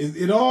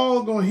 it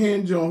all gonna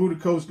hinge on who the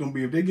coach gonna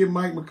be. If they get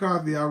Mike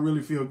McCarthy, I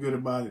really feel good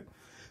about it.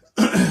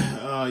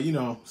 You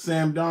know,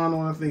 Sam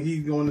Darnold, I think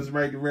he's going in the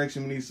right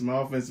direction. We need some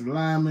offensive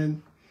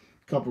linemen,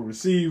 a couple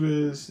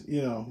receivers.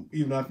 You know,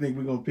 even I think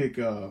we're gonna pick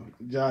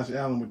Josh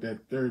Allen with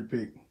that third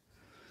pick.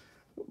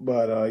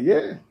 But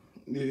yeah,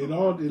 it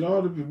all.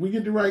 If we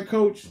get the right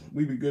coach,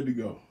 we be good to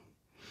go.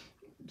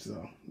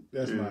 So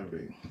that's my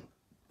opinion.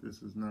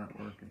 This is not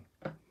working.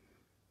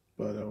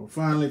 But we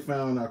finally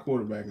found our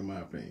quarterback, in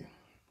my opinion,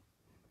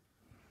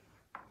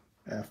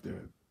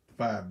 after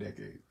 5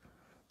 decades.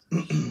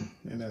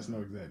 And that's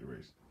no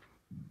exaggeration.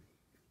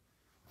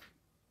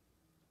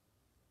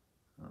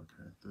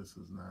 Okay, this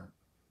is not.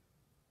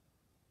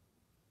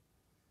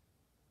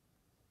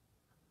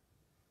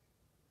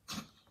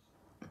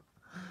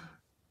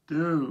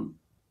 Dude.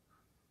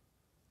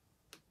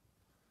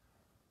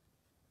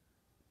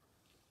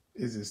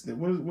 Is this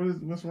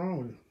what's wrong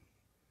with it?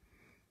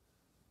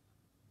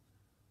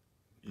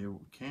 It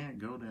can't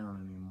go down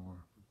anymore.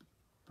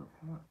 What the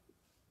fuck?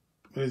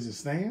 What is it,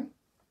 stand?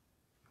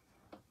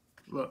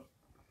 Look.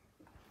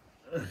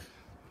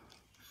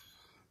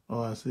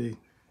 Oh, I see.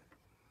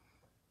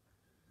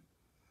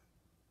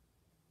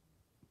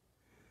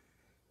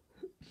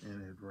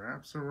 And it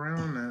wraps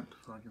around that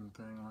fucking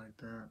thing like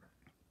that.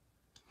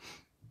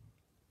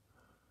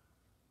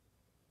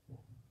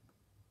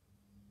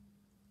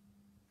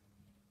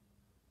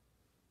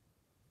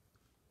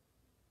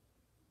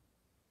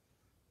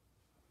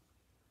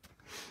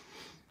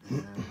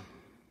 And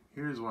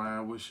here's why I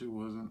wish it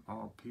wasn't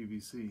all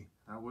PVC.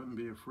 I wouldn't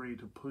be afraid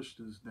to push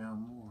this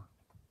down more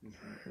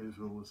if it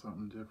was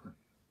something different.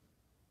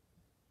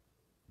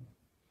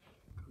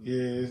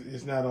 Yeah,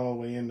 it's not all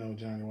the way in though,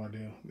 Johnny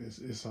Waddell. It's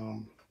it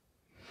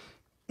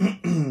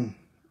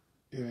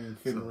ain't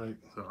fitting right.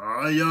 So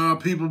all y'all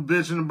people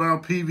bitching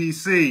about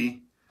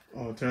PVC.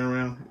 Oh, turn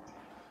around.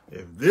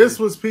 If this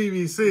was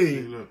PVC,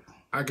 See, look.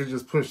 I could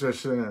just push that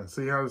shit in.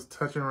 See how it's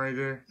touching right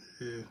there?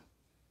 Yeah.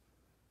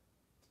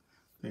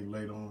 I think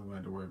later on we're going to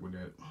have to work with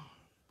that.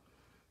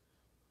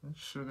 That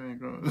shit ain't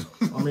going.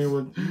 I mean,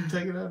 when you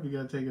take it out, you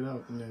gotta take it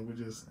out, and then we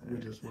just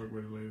work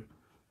with it later.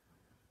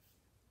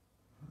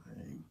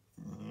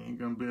 You ain't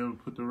gonna be able to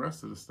put the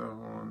rest of the stuff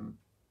on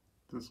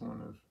this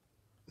one if.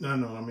 No,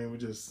 I mean we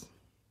just.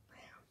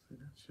 Damn, see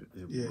that shit.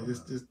 Yeah,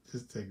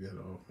 just take that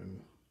off, and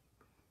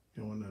you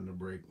don't want nothing to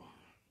break.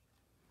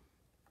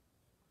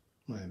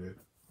 Might have to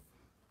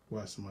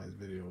watch somebody's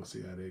video and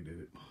see how they did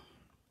it.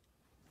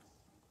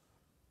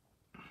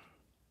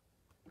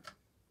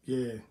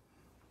 Yeah.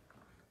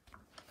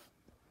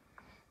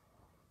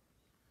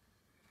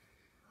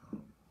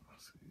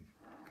 Let's see,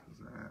 because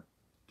that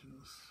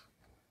just.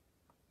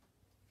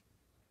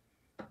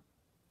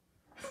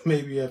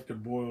 Maybe you have to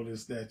boil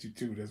this statue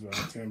too. That's what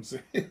Tim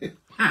said. Like,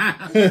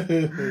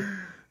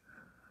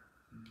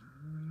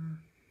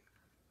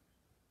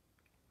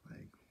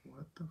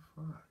 what the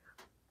fuck?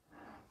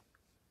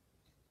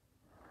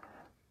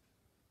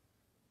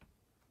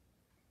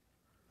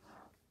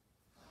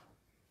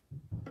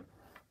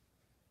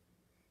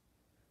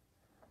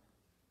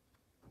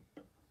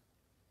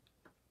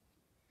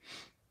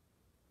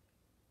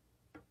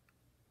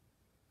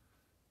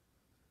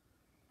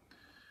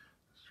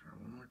 Let's try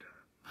one more time.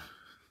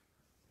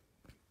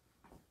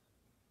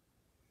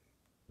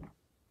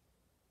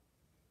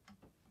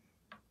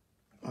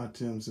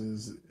 Tim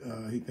says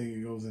he think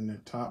it goes in the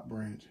top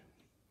branch.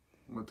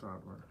 What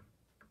top branch?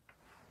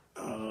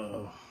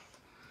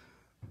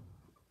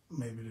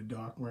 Maybe the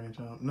dark branch.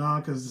 No,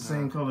 because it's the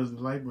same color as the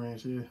light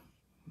branch. Yeah.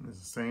 It's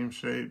the same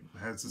shape.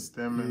 Has the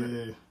stem in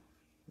it.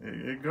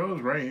 It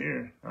goes right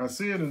here. I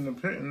see it in the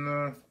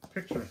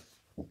picture.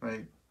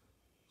 Like,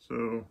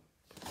 so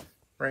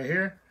right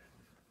here.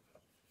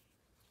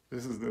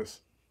 This is this.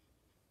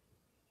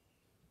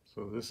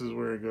 So this is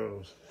where it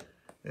goes.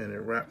 And it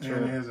wraps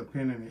around. And it has a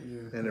pin in it,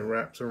 yeah. And it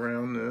wraps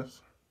around this.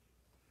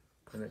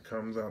 And it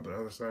comes out the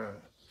other side.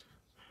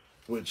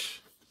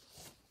 Which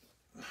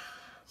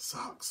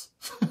sucks.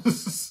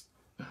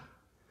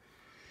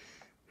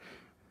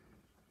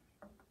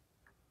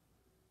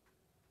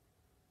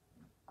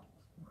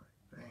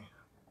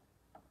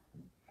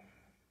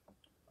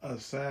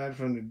 Aside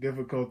from the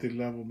difficulty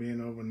level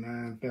being over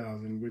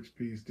 9,000, which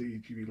piece do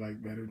each of you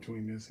like better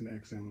between this and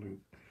XM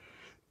Loop?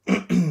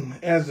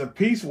 As a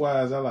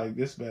piece-wise, I like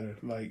this better.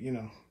 Like, you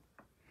know,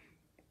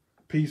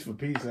 piece for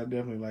piece, I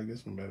definitely like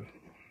this one better.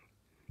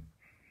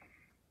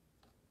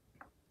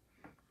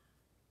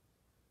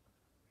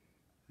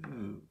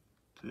 Dude,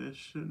 this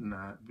should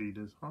not be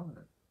this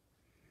hard.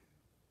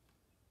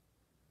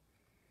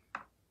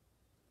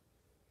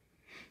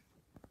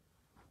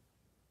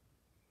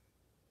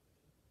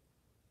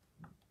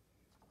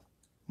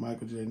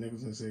 Michael J.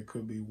 Nicholson said it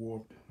could be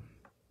warped.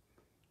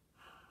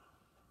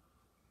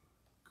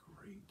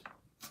 Great.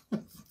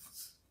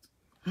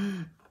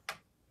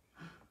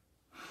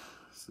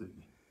 See.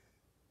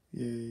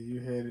 Yeah, you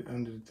had it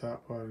under the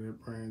top part of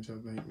that branch, I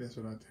think. That's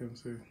what Tim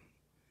said.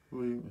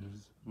 What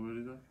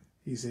is that?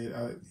 He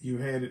said you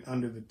had it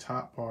under the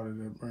top part of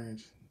the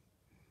branch.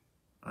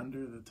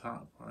 Under the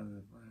top part of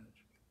the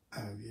branch?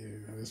 Yeah,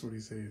 that's what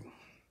he said.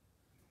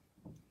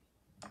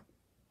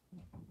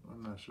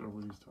 I'm not sure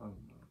what he's talking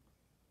about.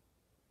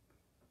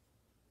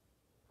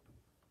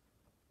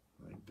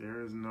 Like,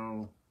 there is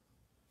no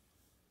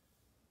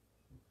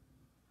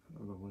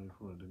other way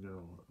for it to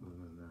go other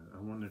than that. I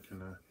wonder,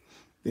 can I...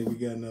 Then we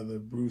got another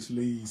Bruce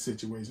Lee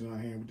situation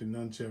on here with the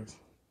nunchucks.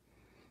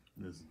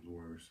 This is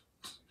worse.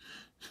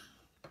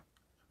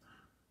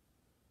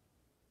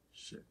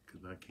 Shit,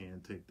 because I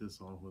can't take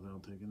this off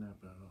without taking that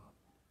bat off.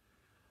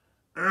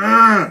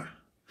 Ah!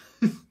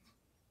 This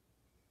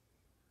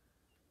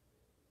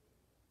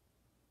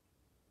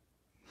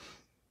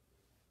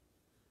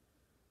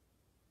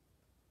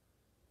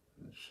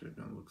shit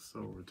gonna look so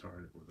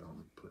retarded without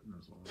me putting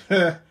this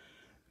on.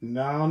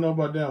 No, I don't know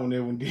about that one.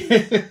 That one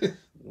did.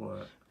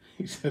 What?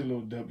 He said a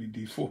little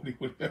WD-40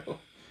 with that one.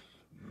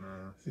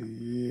 Nah. See,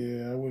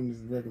 yeah, I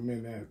wouldn't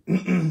recommend that.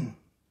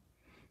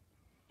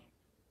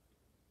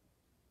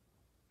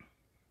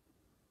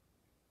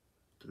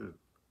 Dude.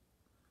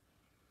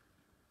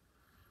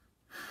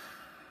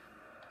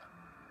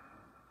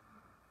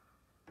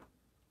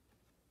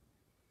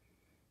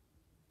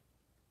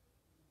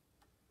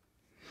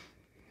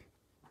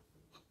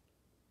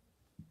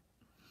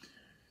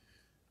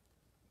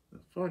 The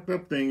fucked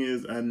up thing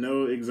is I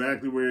know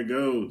exactly where it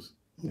goes.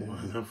 Yeah.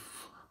 What the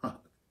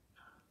fuck?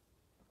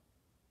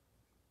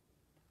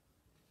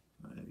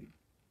 Like,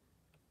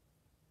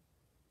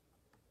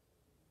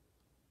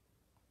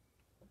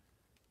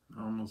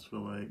 I almost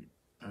feel like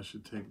I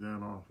should take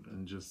that off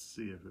and just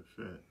see if it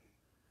fit.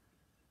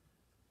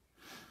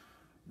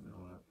 You know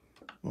what?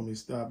 Want me to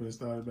stop it and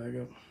start it back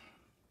up?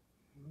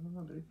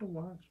 No, they can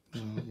watch.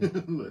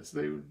 Okay. Unless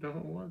they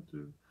don't want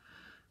to.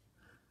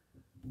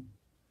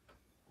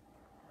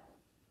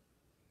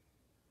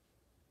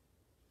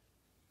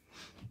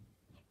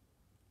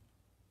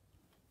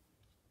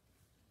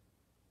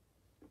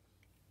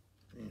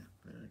 Damn,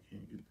 man, I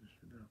can't get this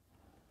shit out.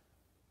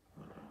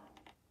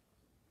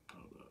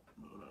 Hold up.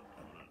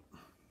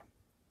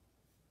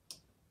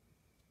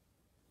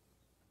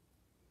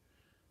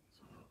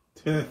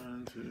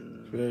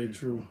 Very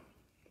true.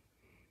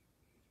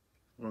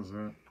 What's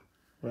that?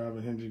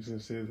 Robert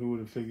Hendrickson says, who would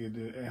have figured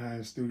the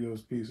Anaheim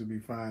Studios piece would be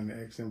fine, the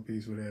XM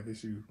piece would have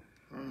issues.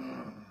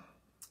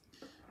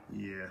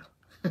 Yeah.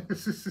 I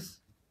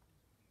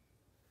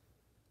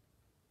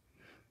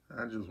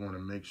just want to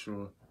make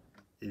sure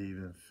it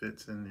even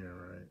fits in there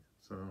right.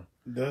 So.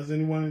 Does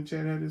anyone in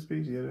chat have this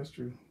piece? Yeah, that's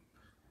true.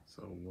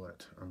 So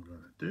what I'm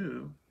going to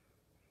do.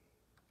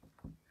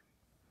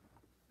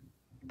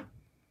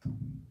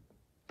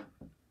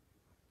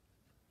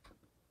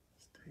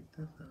 Take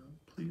this out.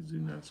 Please do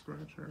not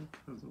scratch her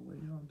because the way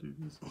y'all do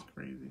this is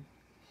crazy.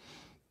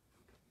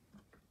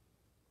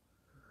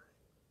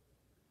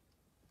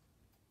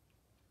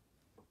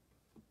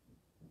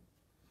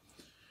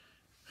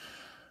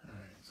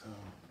 Alright, so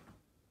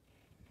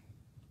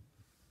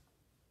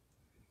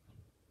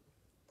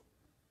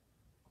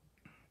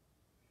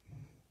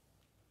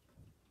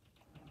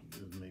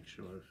just make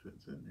sure it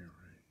fits in there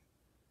right.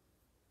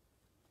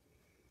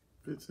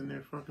 Fits in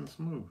there fucking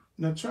smooth.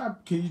 Now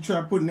can you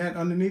try putting that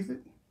underneath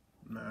it?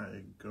 Nah,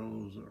 it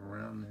goes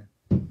around there.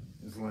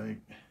 It's like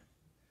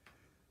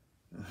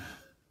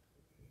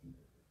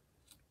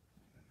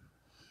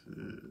see,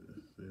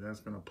 that's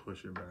gonna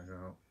push it back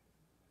out.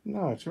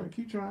 No,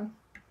 keep trying.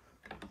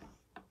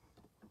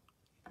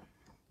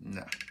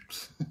 No.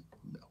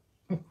 No.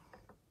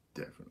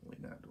 Definitely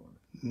not doing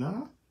it.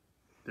 No?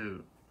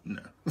 Dude,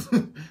 no.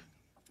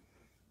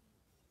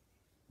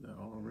 They're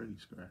already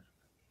scratched.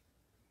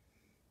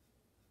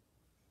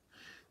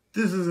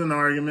 This is an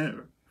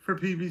argument for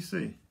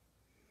PVC.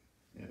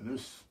 Yeah,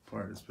 this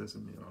part is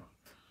pissing me off.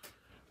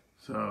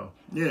 So,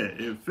 yeah,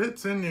 it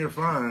fits in there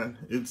fine.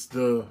 It's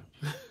the...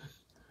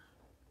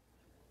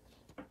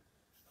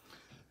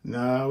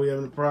 Nah, we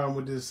having a problem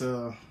with this,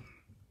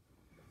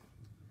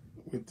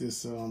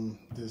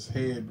 this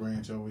head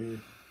branch over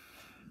here.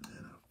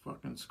 And I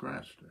fucking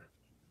scratched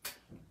her.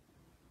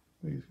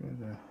 Where you scratch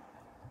that?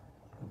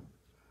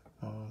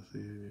 Oh, I see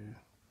it there.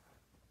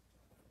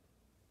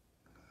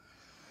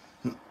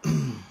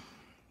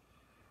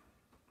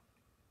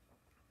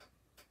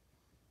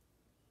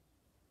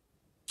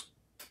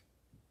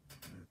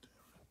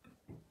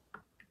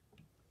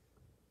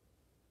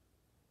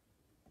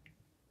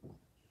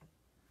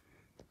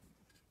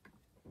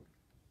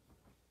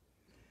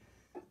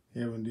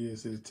 Evan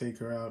Diaz says take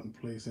her out and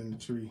place in the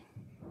tree.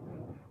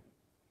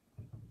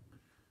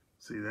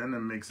 See, then it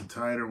makes it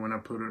tighter when I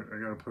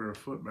gotta put her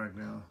foot back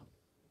down.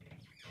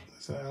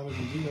 That's how Alex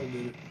and Gino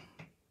did it.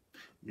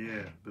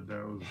 Yeah, but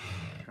that was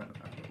kind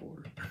of out of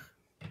order.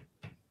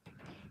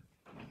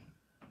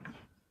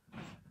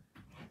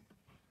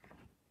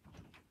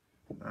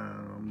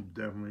 I'm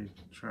definitely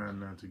trying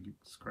not to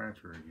scratch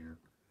her again.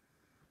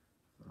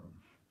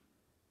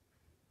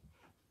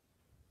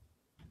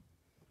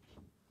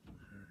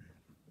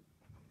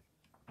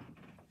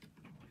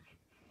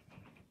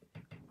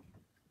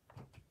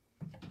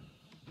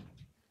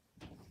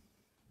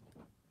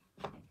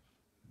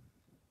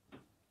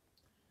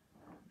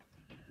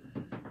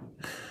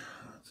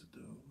 Let's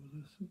do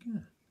this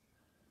again.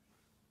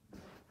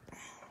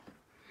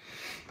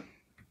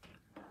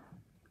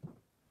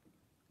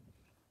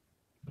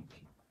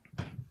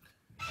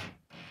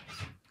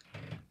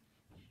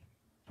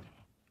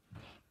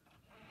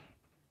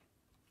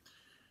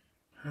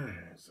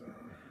 Alright, so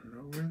I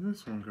know where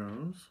this one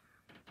goes.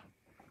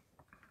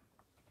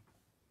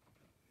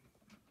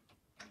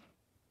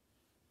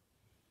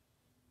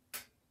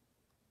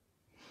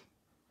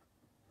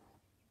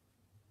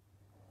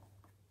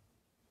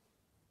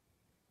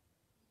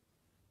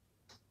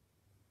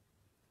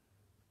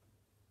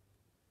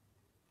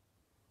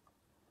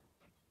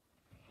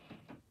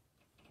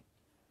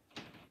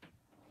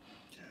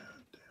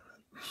 God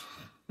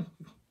damn it.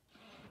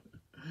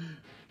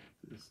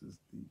 This is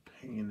the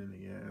pain in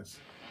the ass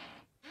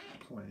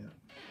plant.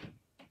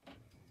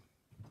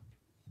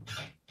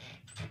 God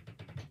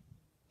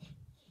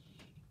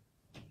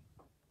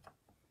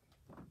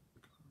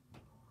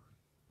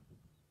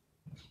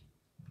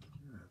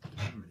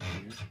damn it,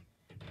 dude.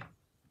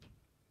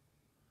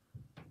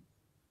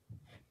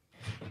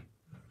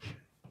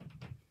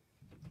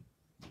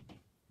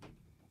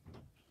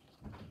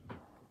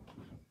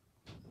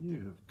 You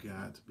have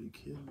got to be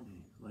kidding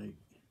me. Like,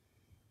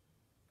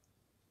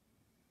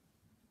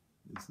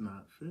 it's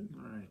not fitting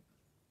right.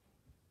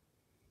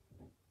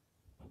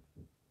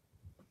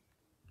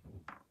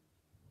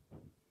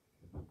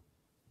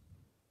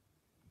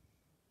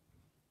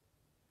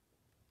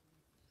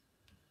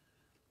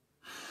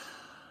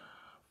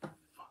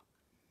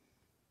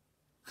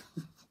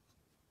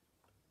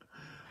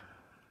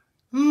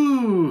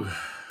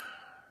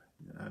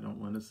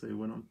 to say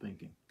what I'm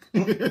thinking.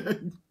 I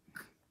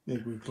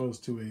think we're close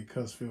to a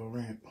cuss-filled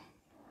rant.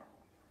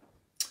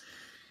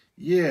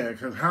 Yeah,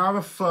 because how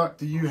the fuck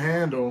do you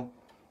handle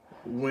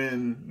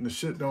when the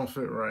shit don't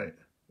fit right?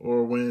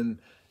 Or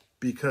when,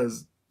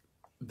 because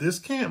this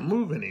can't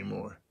move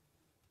anymore.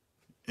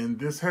 And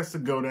this has to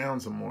go down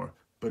some more.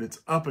 But it's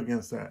up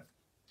against that.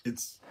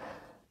 It's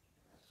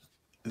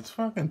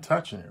fucking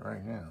touching it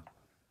right now.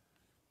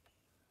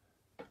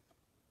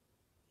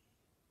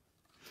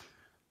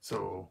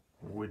 So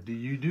what do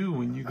you do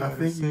when you got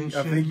to send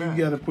shit back? I think you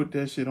got to put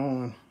that shit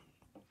on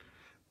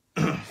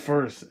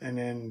first and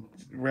then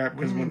wrap.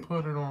 What do you mean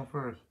put it on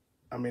first?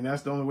 I mean,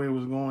 that's the only way it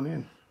was going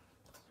in.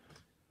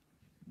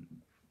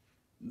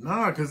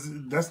 Nah, because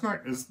that's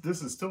not.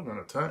 This is still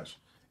gonna touch,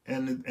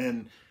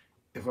 and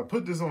if I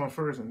put this on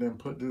first and then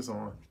put this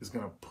on, it's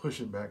gonna push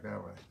it back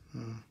that way.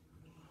 Hmm.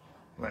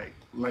 Like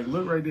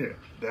look right there.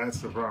 That's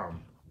the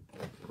problem.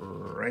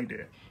 Right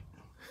there.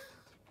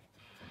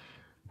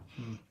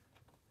 Hmm.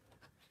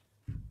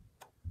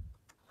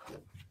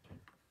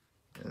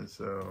 And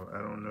so I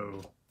don't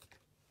know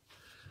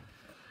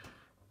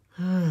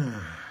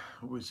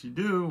what you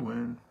do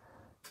when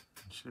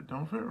shit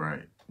don't fit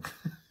right.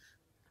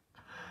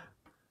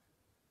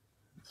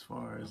 As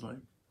far as like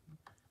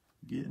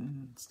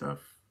getting stuff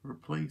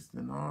replaced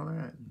and all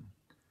that.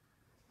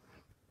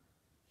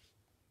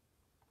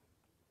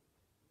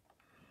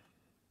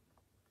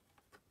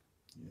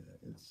 Yeah,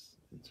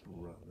 it's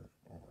rubbing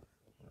on.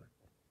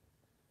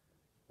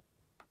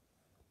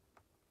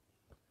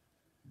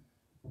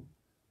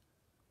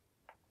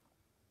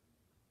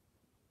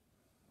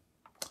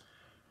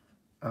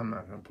 I'm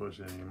not gonna push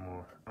it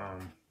anymore.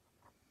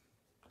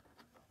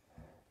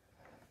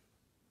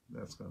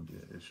 That's gonna be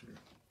an issue.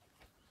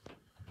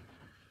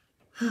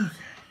 Okay.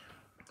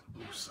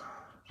 Woosah.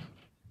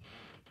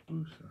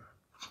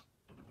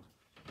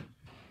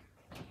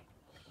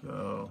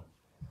 So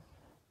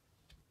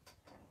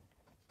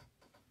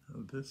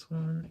this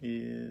one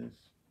is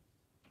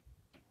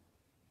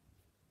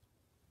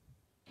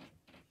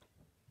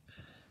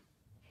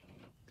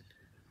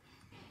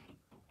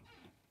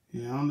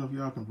yeah, I don't know if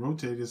y'all can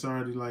rotate. It's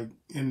already like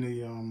in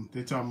the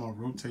they talking about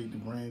rotate the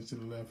branch to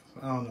the left.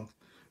 I don't know.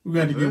 We're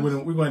going to get with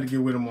them. We're going to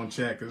get with them on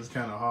chat because it's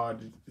kind of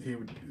hard to hear,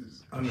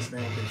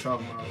 understand what they're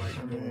talking about. Like,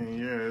 I mean,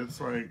 yeah, it's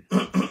like,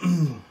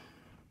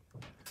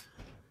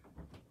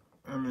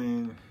 I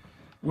mean,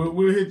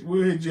 we'll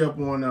hit you up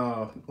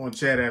on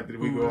chat after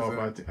we go off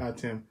our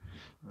Tim.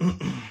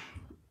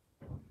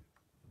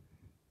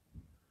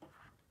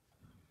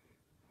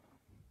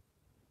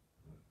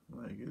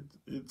 Like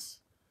it's.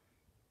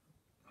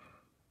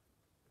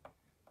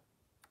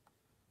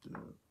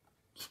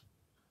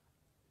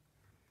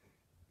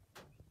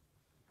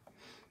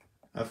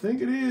 I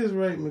think it is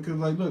right because,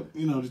 like, look,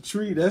 you know, the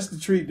tree. That's the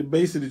tree, the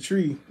base of the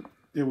tree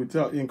that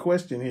we're in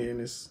question here,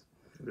 and it's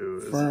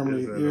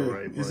firmly,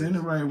 it's in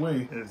the right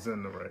way. It's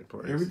in the right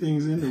place.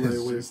 Everything's in the right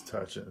way. It's just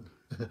touching.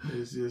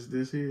 It's just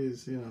this here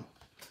is, you know,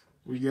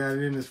 we got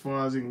it in as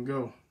far as it can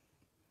go.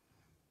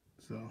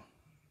 So,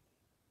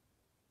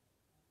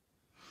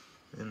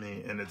 I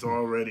mean, and it's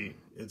already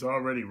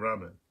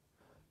rubbing.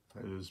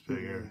 I just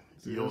figure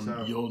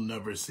you'll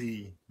never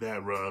see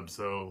that rub,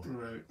 so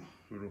right.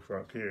 Who the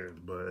fuck cares?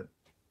 But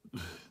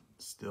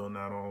still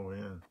not all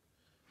in.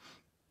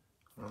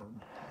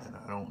 And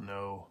I don't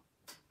know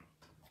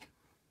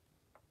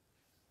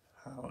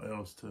how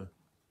else to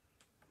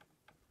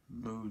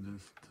move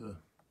this to.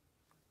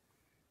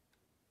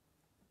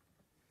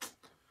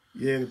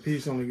 Yeah, the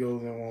piece only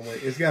goes in one way.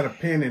 It's got a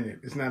pin in it.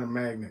 It's not a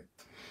magnet.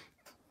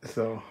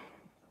 So.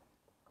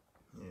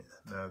 Yeah,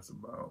 that's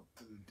about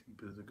as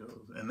deep as it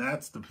goes. And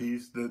that's the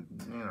piece that,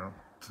 you know.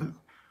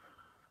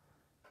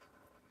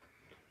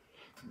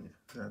 Yeah,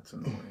 that's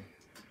annoying.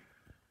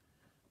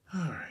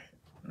 Alright.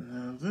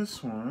 Now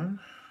this one.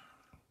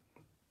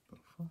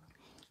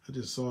 I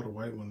just saw the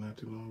white one not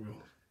too long ago.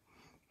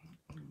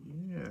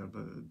 Yeah,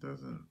 but it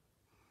doesn't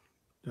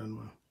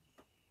well.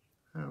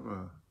 Have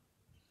a.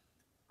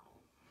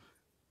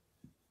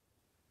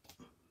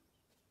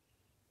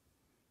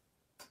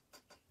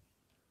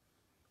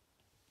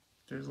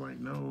 There's like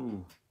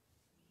no.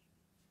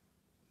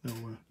 No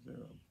what? Is there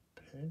a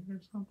peg or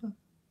something?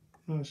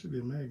 No, it should be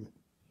a magnet.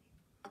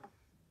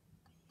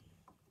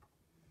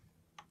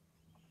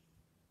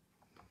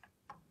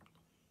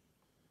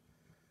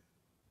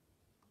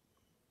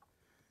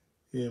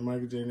 Yeah,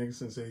 Michael J.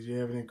 Nixon says, you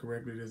have it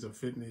incorrectly. There's a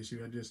fitting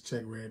issue. I just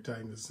checked Red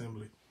Titan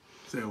assembly.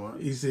 Say what?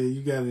 He said,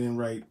 you got it in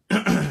right.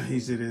 He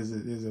said,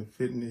 there's a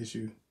fitting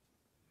issue.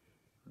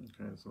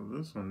 Okay, so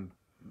this one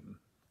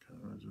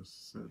kind of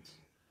just sits.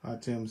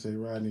 Tim said,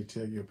 Rodney,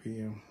 check your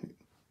PM.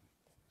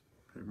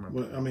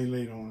 But, I mean,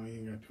 later on, I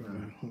ain't got to it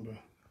now. But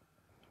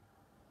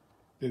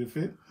did it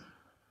fit?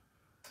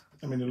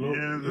 I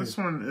mean, this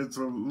one,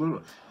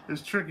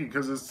 it's tricky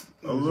because it's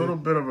a little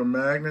bit of a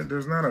magnet.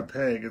 There's not a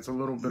peg. It's a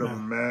little bit of a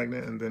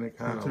magnet, and then it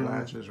kind of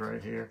latches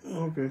right here.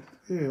 Okay.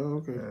 Yeah,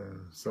 okay.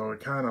 And so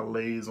it kind of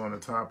lays on the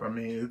top. I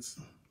mean, it's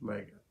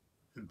like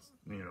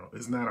you know,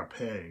 it's not a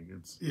peg.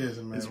 It's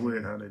it's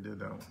weird how they did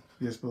that one.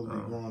 Yeah, it's supposed to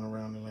be growing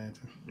around the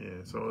lantern.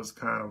 Yeah, so it's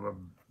kind of a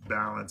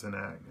balancing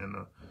act, and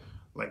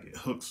like it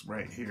hooks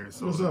right here.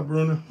 So what's up,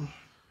 Bruno?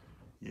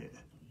 Yeah.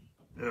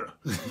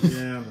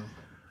 Yeah,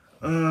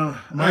 I know.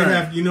 Might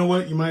have, you know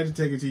what? You might have to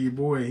take it to your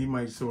boy. He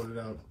might sort it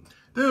out.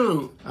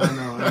 Dude, I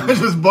know. I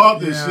just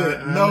bought this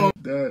shit. No.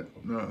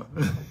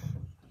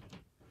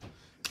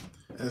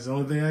 That's the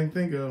only thing I can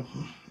think of.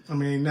 I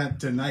mean, not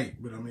tonight,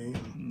 but I mean.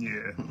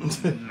 Yeah.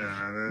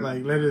 Nah.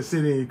 Like, let it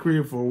sit in your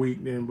crib for a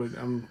week then, but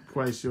I'm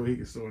quite sure he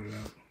can sort it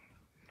out.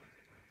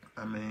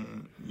 I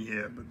mean,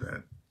 yeah, but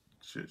that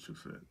shit should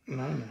fit.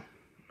 No, I know.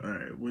 All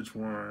right, which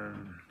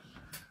one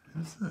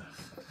is this?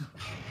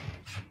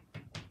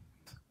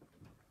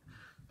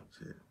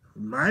 Shit.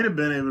 Might have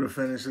been able to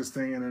finish this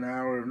thing in an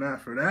hour if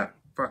not for that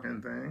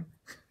fucking thing.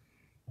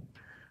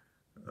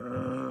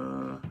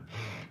 No,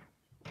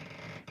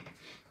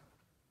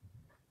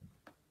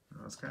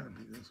 it's gotta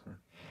be this one.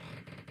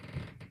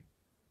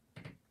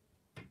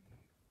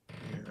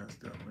 Yeah, that's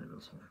definitely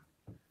this one.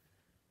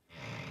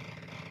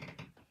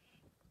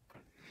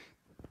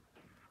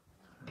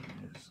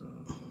 Okay, so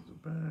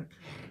the back.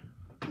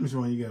 Which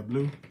one you got?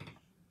 Blue?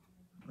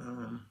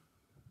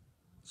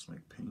 It's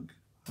like pink.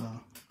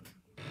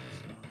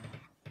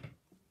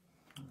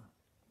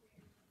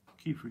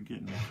 Keep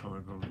forgetting the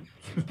color code.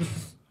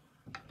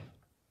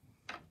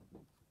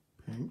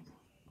 Pink.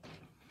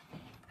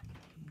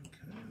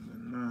 Okay, and the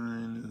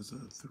 9 is a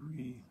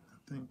 3, I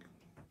think.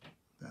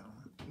 That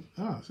one.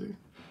 Ah, see?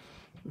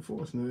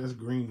 Unfortunately, that's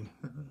green.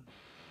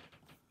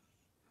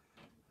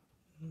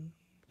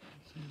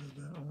 It's either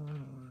that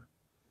one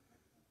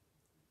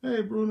or...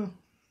 Hey, Bruno.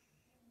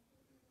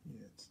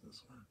 Yeah, it's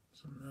this one.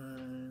 So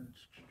 9.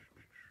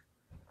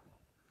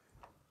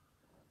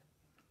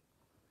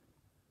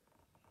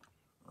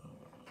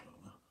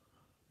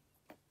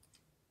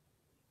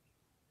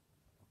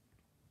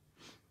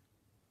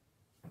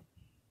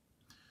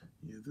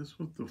 Yeah, this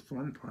was the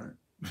fun part.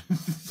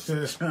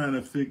 Trying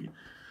to figure.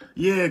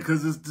 Yeah,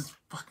 because it's this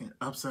fucking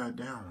upside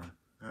down one.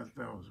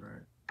 That was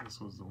right.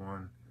 This was the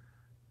one.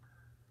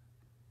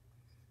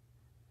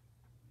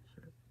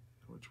 Shit.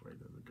 Which way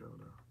does it go,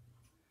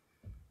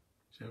 though?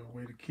 Whichever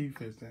way the key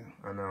fits down.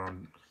 I know.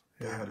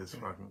 That is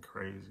fucking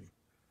crazy.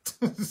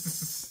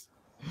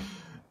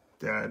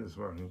 That is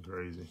fucking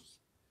crazy.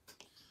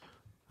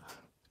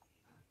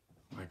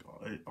 Like,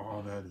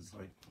 all that is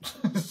like...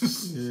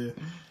 Yeah.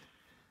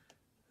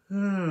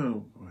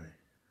 Oh, boy.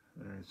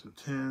 All right, so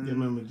 10. You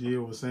remember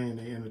Jill was saying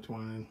they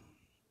intertwine.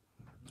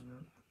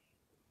 Yep.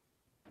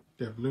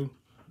 That blue?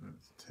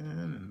 That's 10,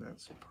 and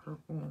that's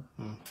purple.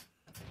 Oh.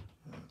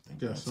 I think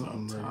Got that's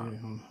something up top. right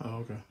here. Oh,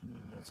 okay. Yeah,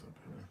 that's up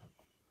here.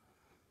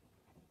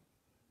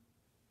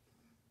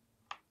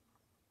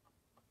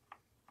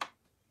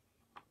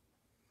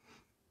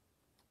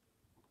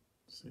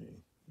 See,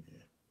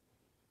 yeah.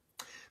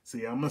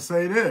 See, I'm gonna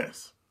say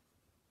this.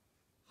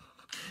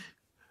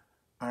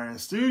 Iron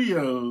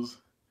Studios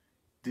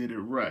did it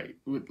right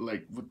with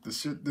the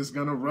shit that's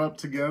gonna rub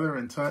together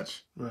and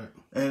touch. Right.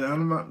 And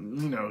I'm not,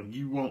 you know,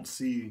 you won't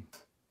see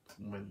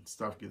when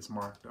stuff gets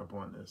marked up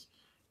on this,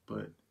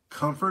 but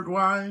comfort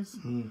wise,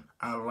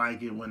 I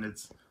like it when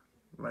it's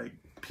like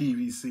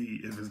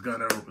PVC. If it's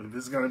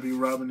gonna be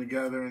rubbing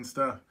together and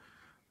stuff,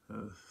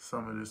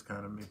 some of this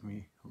kind of make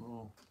me a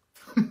little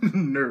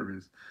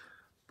nervous,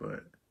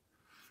 but.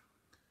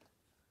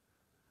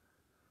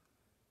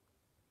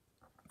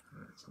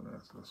 Alright, so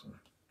that's this one.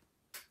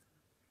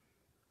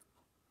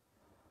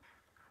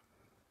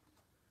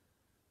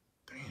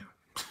 Damn.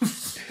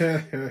 This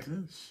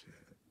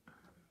shit.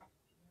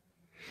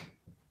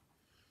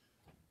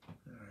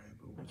 Alright,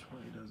 but which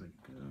way does it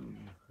go?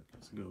 I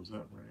guess it goes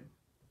up, right?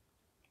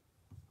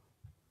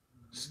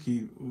 Just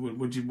keep,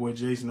 what your boy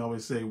Jason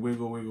always say,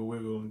 wiggle, wiggle,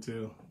 wiggle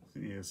until.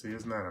 Yeah, see,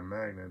 it's not a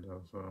magnet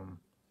though, so.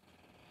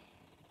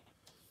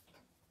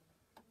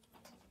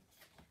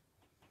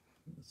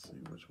 Let's see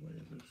which way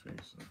is it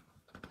facing.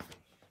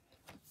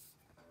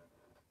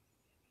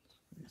 It's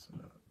facing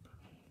up.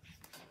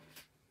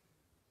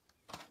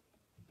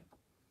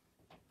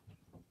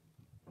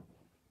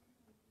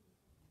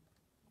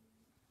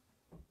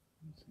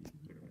 It's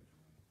either.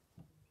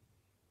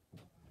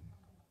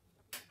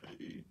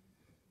 Hey.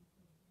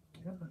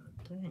 God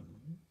dang.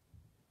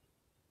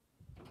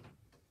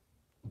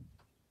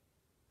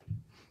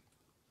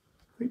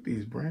 I think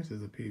these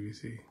branches are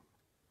PVC.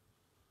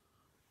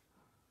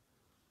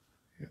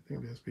 Yeah, I think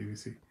that's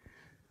PVC.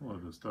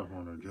 What, the stuff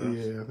on the dress?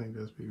 Yeah, I think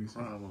that's PVC.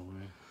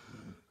 Probably.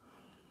 Yeah.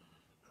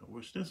 I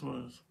wish this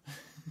was.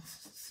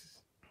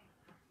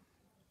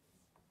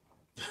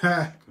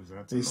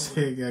 They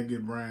said gotta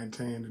get Brian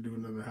Tan to do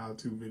another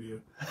how-to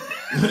video.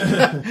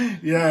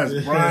 Yes,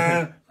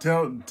 Brian,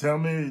 tell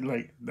me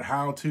like the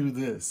how-to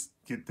this.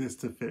 Get this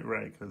to fit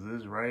right, because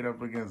it's right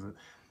up against it.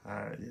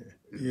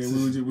 Yeah,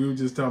 we were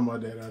just talking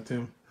about that,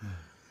 Tim.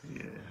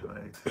 Yeah,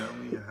 like tell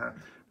me how.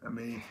 I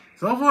mean,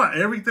 so far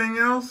everything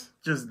else,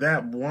 just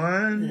that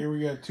one. Yeah, we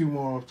got two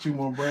more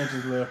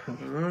branches left.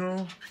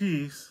 Little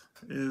piece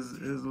is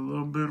a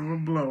little bit of a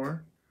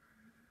blower.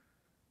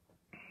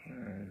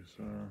 Okay,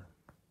 so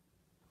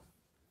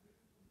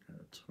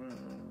got 12. I'm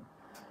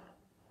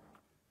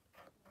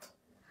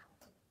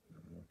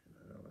looking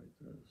at it like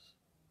this.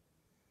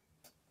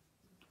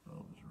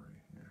 12 is right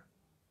here.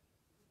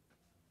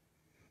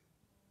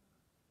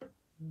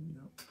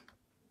 Yep.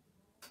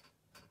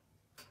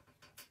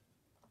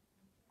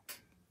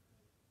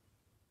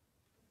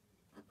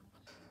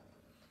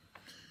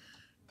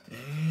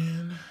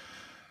 And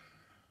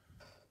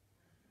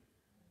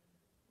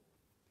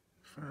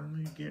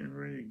finally getting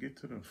ready to get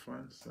to the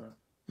fun stuff.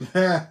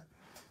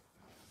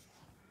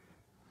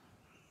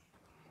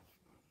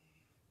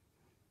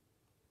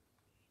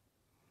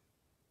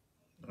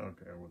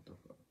 Okay, what the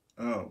fuck?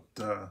 Oh,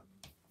 duh.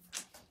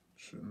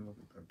 Shouldn't look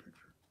at that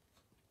picture.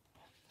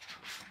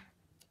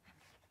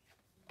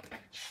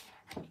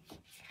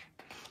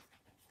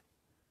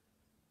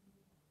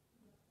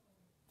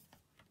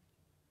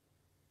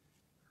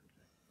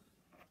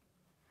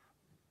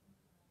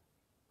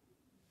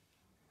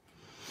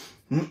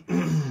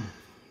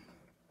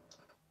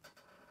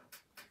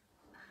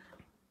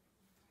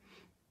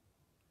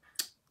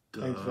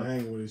 Thanks for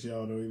hanging with us,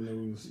 y'all, though, even though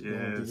we was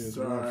going through this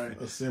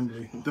rough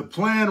assembly. The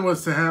plan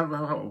was to have,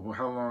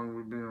 how long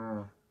we been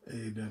on?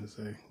 It doesn't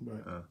say,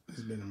 but it's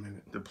been a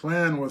minute. The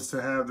plan was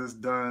to have this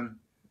done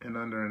in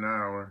under an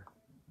hour.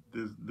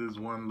 This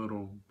one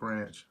little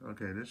branch.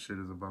 Okay, this shit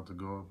is about to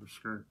go up a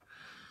skirt.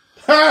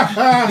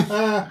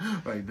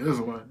 Like this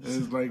one.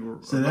 It's like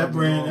so that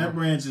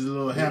branch is a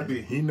little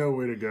happy. He know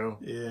where to go.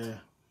 Yeah.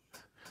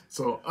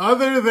 So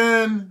other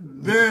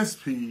than this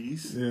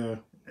piece, yeah,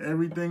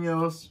 everything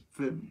else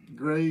fit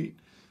great,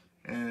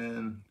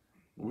 and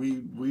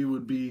we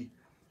would be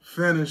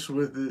finished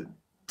with it,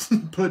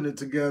 putting it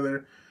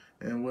together,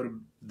 and would have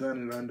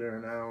done it under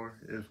an hour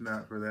if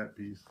not for that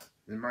piece.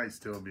 It might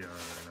still be under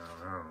an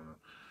hour. I don't know,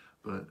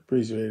 but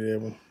appreciate it,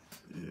 Evan.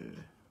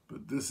 Yeah,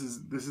 but this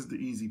is the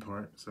easy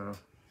part. So.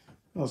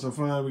 Oh, so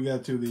finally we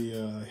got to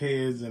the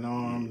heads and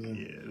arms.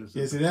 And,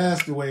 yeah, see,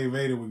 that's the way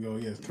Vader would go.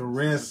 Yes,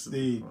 caress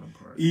the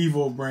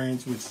evil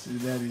branch, which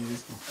that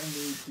is.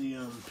 I need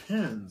the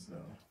pins,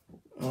 though.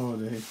 Oh,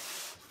 they.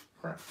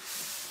 Crap.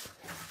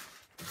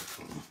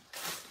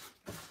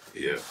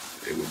 Yeah,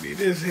 it would be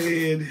this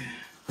head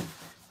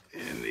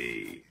and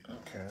the.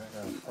 Okay,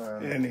 I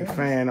gotta and the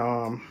fan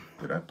arm.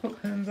 Did I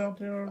put pins out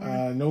there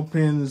already? No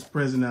pins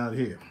present out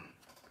here.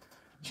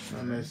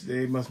 Unless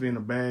they must be in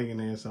a bag in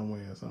there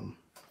somewhere or something.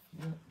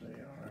 Yep,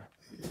 they are.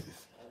 Yeah.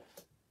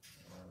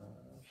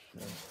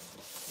 Shit.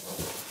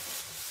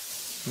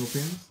 No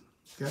pins?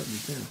 Got to be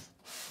pins.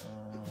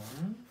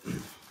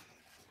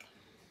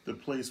 The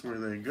place where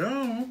they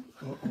go.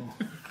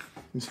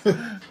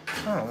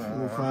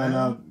 We'll find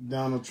out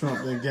Donald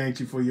Trump that ganked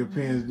you for your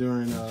pins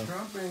during.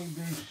 Trump ain't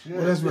do shit.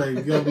 Well, that's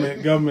right.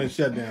 Government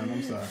shutdown.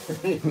 I'm sorry.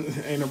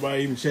 Ain't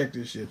nobody even checked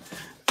this shit.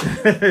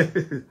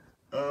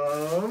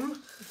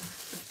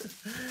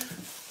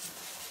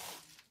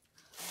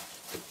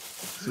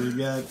 So you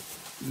got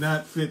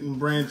not fitting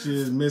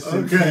branches,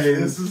 missing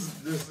pins.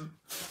 This is.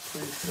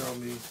 Please tell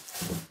me.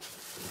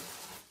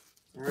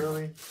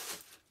 Really?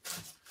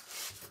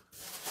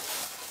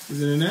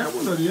 Is it in that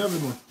one or the other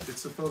one?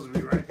 It's supposed to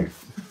be right here.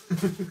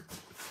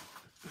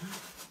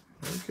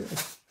 Okay.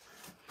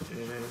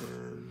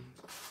 And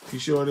you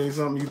sure it ain't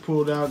something you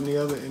pulled out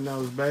in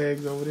those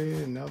bags over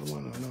there in the other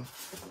one or no?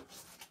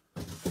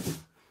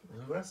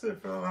 That's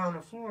it fell on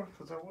the floor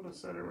because I would have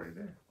set it right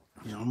there.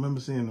 Yeah, I don't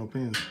remember seeing no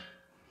pins.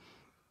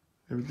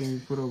 Everything you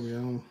put over here,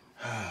 I don't.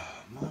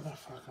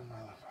 Motherfucker.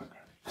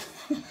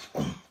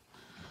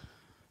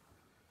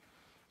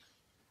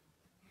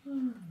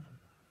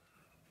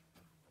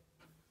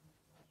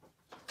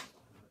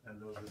 I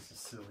know this is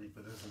silly,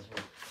 but this is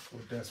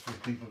what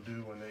desperate people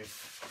do when they.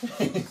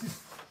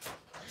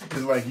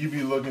 It's like you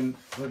be looking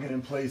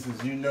in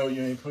places you know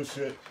you ain't push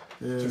it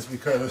just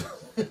because.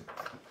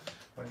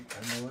 Like I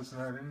know it's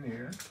not in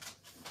there.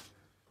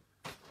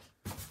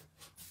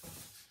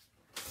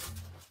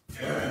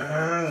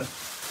 Yeah.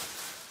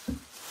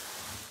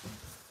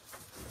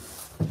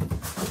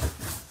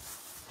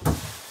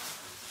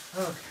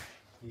 Okay.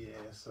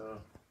 Yeah,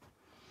 so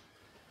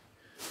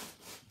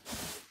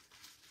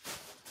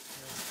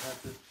I have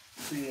to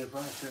see if I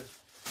could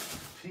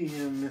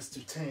PM Mr.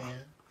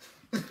 Tan.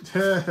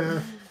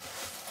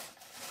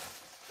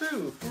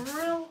 Dude, for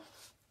real?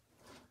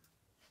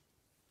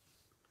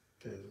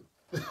 Dude.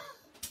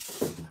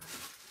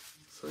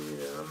 So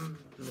yeah, I'm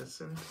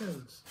missing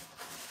pins.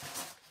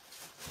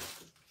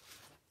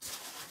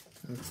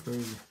 That's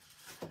crazy.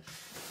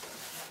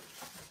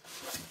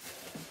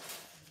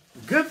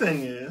 The good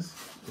thing is,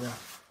 yeah,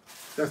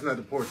 that's not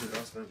the portrait I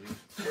was going to use.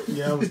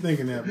 Yeah, I was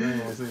thinking that, but I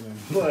ain't gonna say nothing.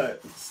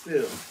 But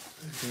still,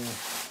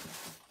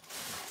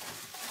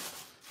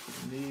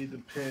 need the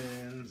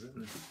pins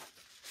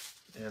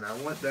and I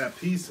want that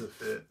piece of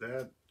fit.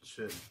 That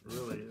shit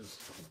really is.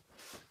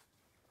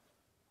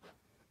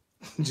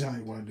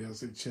 Johnny Waddell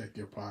said, "Check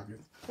your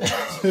pockets."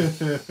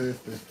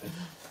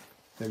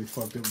 That be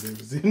fucked up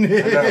niggas in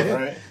there. I know,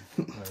 right?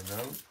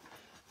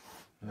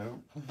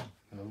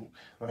 Nope.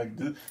 Like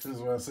this is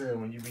what I said.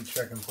 When you be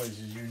checking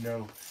places, you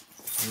know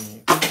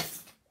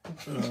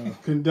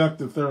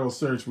conduct a thorough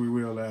search. We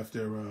will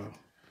after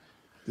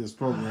this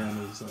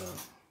program is.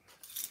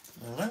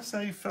 Well, let's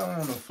say he fell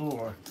on the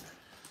floor.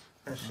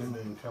 That shit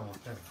didn't come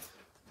with him.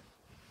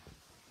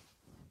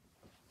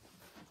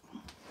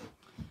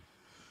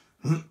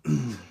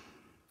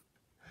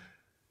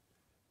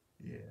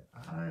 Yeah,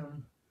 I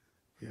am.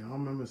 Yeah, I don't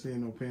remember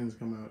seeing no pins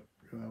come out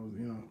because I was,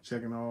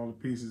 checking all the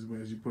pieces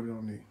as you put it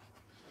on the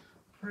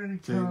pretty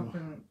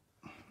confident.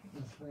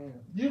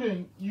 You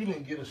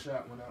didn't get a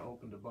shot when I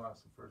opened the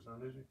box the first time,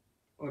 did you?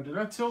 Or did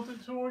I tilt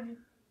it toward you?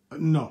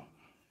 No.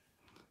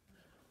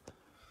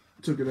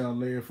 Took it out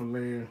layer for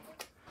layer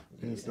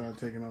and started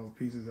taking all the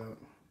pieces out.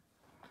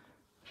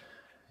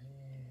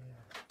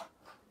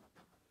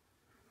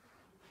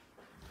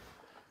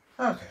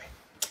 Yeah. Okay.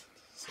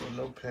 So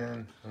no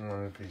pin and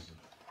one of the pieces.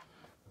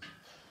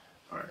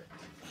 All right.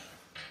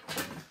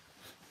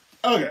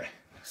 Okay.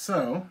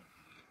 So.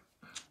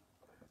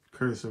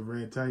 Curse of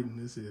Red Titan,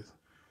 this is.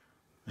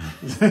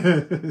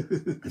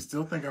 I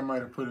still think I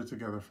might have put it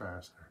together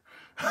faster.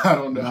 I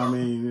don't know. I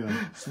mean,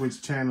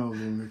 switch channels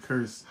and the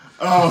curse.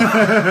 Oh.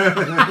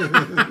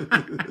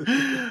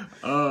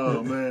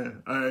 Oh,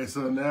 man. All right,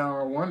 so now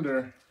I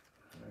wonder,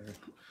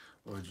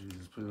 Lord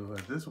Jesus, put it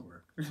like this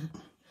work. Because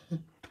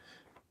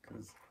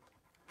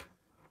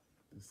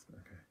this,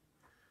 okay.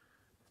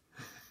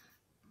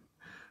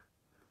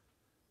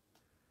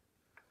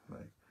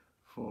 Like,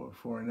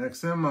 for an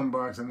XM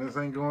unboxing, this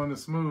ain't going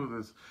as smooth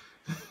as...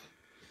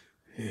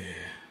 Yeah.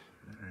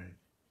 All right.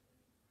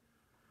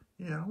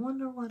 Yeah, I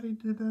wonder why they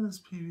did that as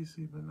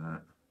PVC, but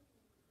not.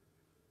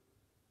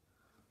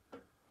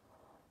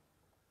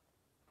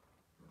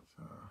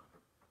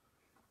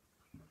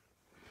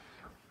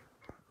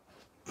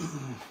 What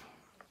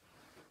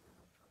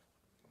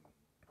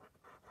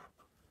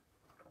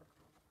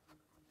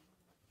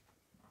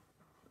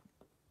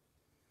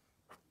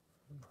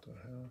the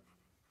hell?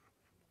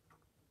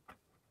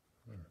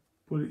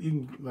 Put it, you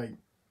can, like,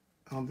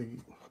 I don't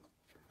think.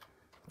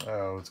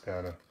 Oh, it's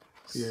gotta.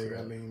 Yeah, you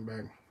gotta lean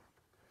back.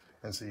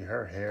 And see,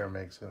 her hair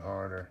makes it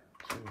harder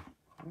too.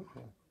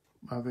 Okay.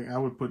 I think I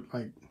would put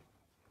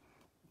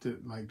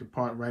the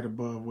part right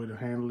above where the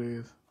handle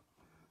is,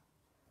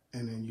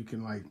 and then you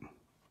can like.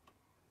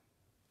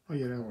 Oh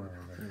yeah, that works.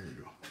 There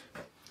you go.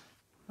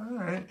 All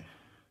right,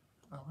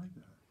 I like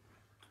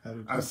that.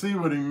 I see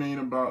what he mean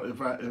about if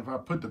I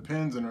put the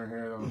pins in her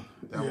hair though,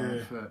 that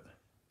won't fit.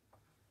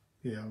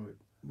 Yeah, I would.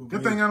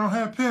 Good thing I don't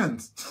have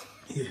pins.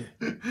 Yeah.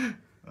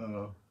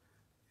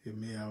 Yeah,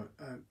 me,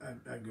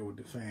 I go with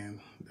the fan.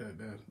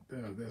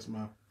 That's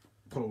my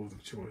pose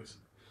of choice.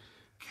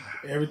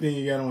 God. Everything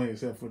you got on here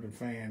except for the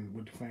fan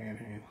with the fan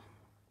hand.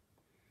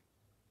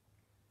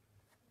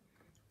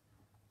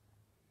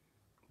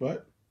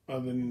 But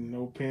other than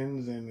no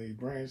pins and the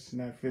branch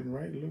not fitting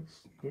right, it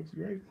looks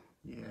great.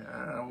 Yeah,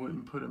 I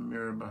wouldn't put a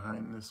mirror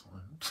behind this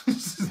one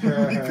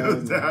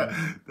because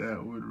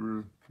that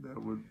would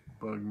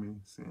bug me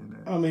seeing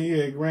that. I mean,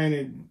 yeah,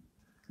 granted.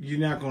 You're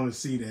not going to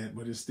see that,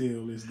 but it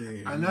still is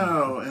there. I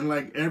know, and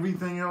like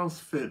everything else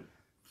fit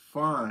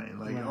fine.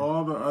 Like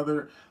all the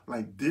other,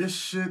 like this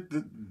shit,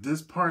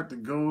 this part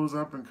that goes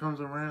up and comes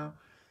around.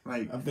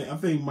 Like I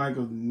think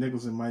Michael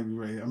Nicholson might be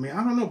right. I mean,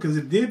 I don't know because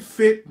it did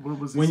fit. What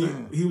was he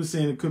saying? He was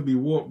saying it could be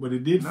warped, but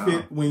it did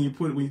fit when you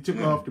took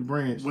off the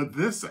branch. With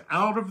this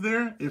out of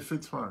there, it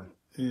fits fine.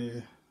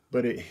 Yeah,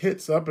 but it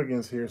hits up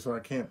against here, so I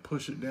can't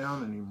push it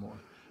down anymore.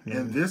 Yeah.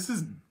 And this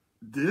is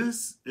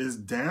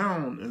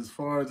down as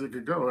far as it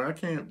could go. I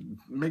can't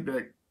make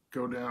that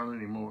go down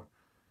anymore.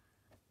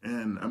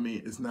 And I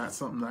mean, it's not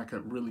something I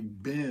could really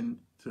bend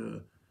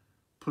to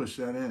push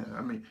that in.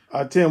 I mean,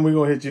 Tim, we're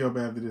gonna hit you up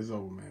after this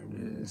over,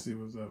 man. We'll see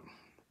what's up.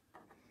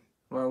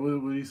 Well,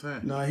 what did he say?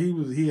 No,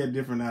 he had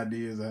different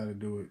ideas how to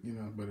do it,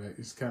 but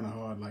it's kind of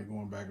hard, like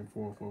going back and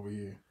forth over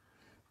here.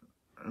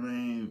 I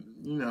mean,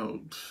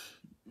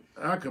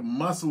 I could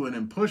muscle it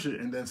and push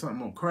it, and then something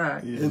will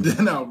crack, and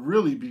then I'll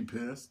really be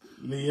pissed.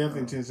 Lee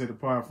Effington said,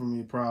 apart from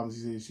any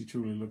problems, he said she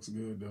truly looks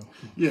good, though.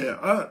 Yeah,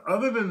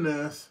 other than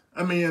this,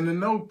 I mean, and the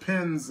no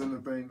pins and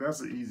the thing, that's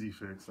an easy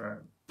fix, right?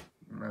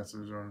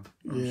 Message on.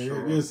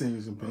 They'll send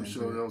you some pins. I'm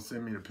sure they'll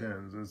send me the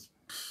pins.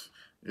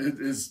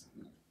 It's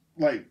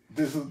like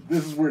this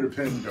is where the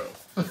pins go.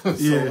 So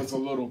it's a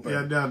little thing.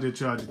 Yeah, I doubt they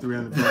charge you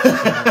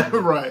 $300.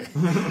 Right.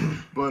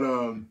 But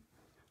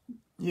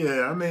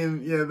yeah, I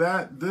mean,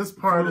 this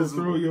part is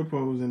throw your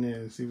pose in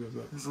there and see what's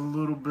up. It's a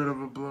little bit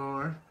of a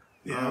blower.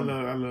 Yeah, I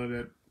love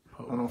that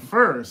pose. Well,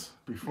 first,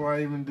 before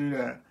I even do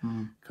that,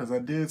 because I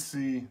did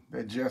see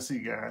that Jesse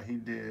guy, he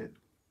did.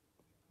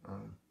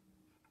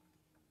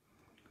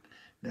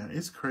 Now,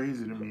 it's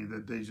crazy to me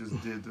that they just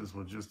did this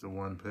with just the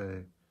one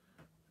peg.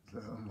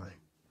 I'm like,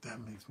 that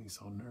makes me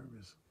so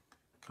nervous.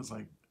 Because,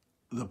 like,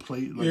 the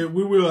plate... Like, yeah,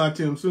 we will,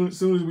 Tim. Soon as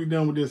we're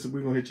done with this,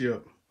 we're going to hit you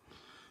up.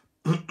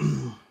 Let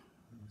me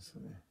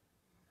see.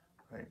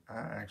 Like, I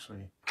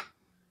actually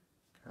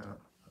kind of...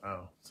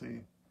 Oh,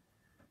 see?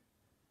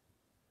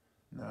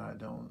 No, it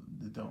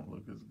don't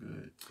look as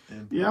good.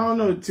 Yeah, I don't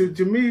know.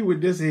 To me,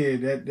 with this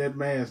head, that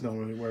mask don't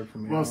really work for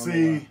me. Well,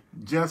 see,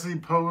 Jesse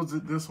posed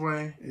it this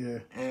way. Yeah.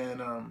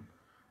 And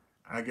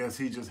I guess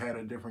he just had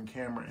a different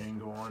camera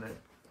angle on it.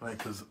 Like,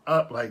 cause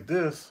up like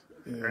this,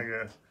 yeah. I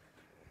guess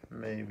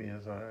maybe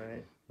it's all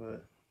right,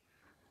 but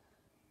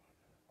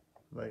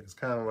like it's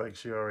kind of like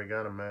she already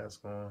got a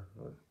mask on.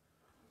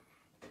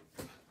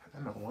 But I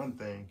know one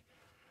thing.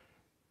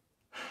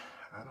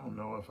 I don't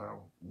know if I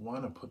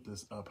want to put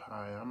this up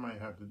high. I might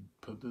have to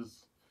put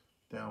this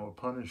down with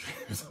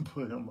punishers and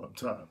put him up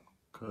top.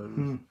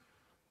 Because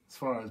as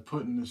far as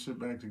putting this shit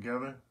back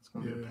together, it's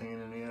going to be a pain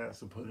in the ass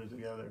to put it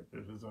together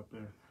if it's up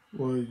there.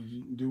 Well,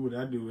 you do what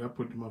I do. I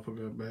put the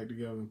motherfucker back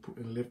together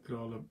and lift it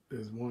all up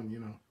as one, you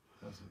know.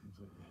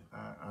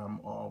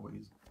 I'm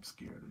always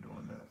scared of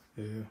doing that.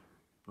 Yeah.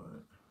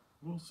 But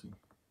we'll see.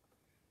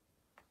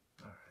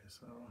 All right,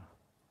 so...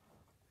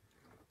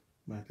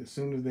 Like, as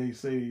soon as they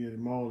say the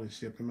mall is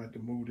shipped, I'm going to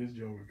have to move this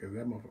joker because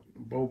that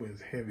motherfucker boba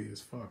is heavy as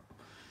fuck.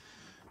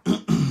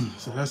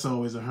 So that's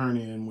always a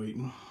hernia in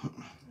waiting.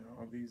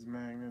 All these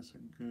magnets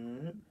are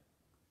good.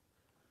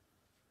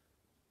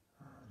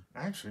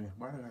 Actually,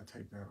 why did I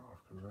take that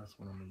off? Because that's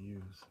what I'm going to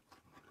use.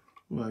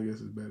 Well, I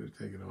guess it's better to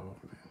take it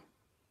off, man.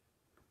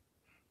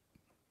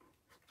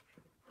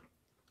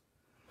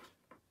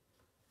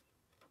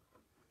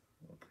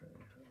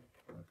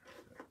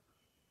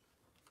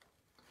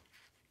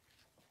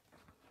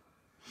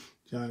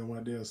 Johnny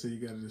Waddell said you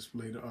got to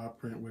display the art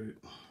print with it.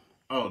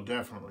 Oh,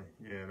 definitely.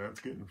 Yeah, that's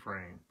getting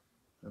framed.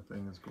 That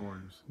thing is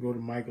gorgeous. Go to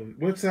Michael.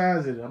 What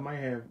size is it? I might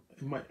have.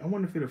 I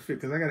wonder if it'll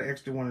fit because I got an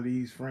extra one of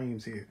these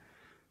frames here.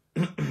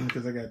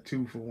 Because I got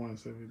 2 for 1.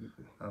 So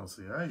I'll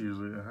see. I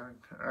usually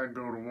I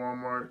go to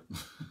Walmart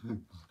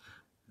and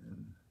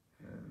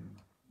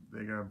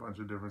they got a bunch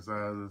of different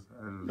sizes.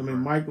 I mean,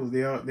 Michael's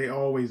they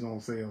always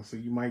on sale, so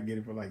you might get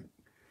it for like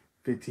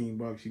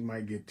 $15. You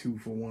might get 2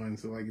 for 1.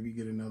 So like if you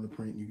get another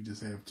print, you can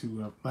just have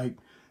 2 up. Like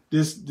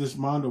this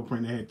Mondo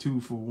print had 2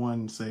 for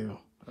 1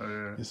 sale. Oh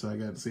yeah. And so I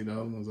got to see the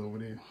other ones over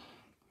there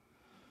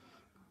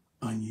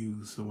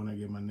unused. So when I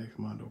get my next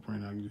Mondo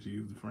print, I can just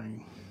use the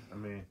frame. Yeah, I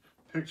mean,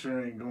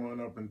 picture ain't going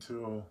up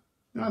until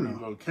the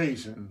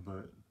location,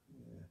 but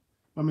yeah.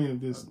 I mean, if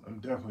this, I'm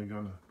definitely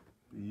gonna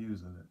be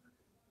using it.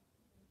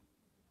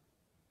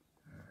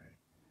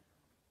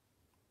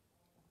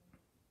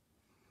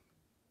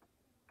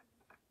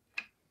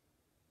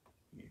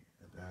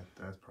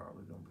 That's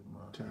probably gonna be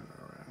mine. Turn it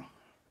around.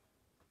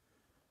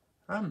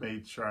 I may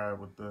try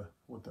with the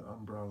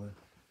umbrella,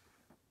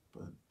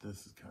 but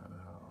this is kind of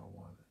how I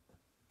want it.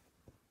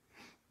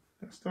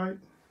 That's tight.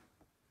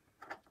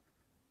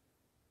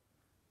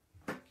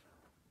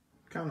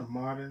 Kind of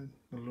modern,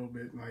 a little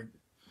bit like.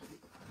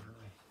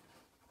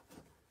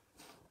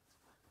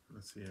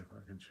 Let's see if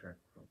I can check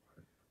real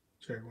quick.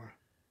 Check what?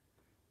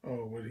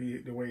 Oh,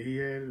 the way he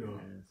had it, or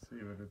yeah,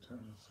 see what it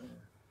turns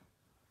saying.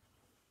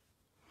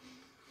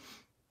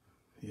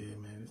 Yeah,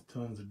 man, there's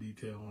tons of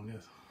detail on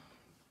this.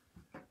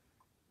 I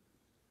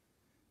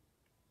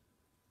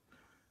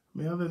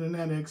mean, other than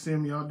that,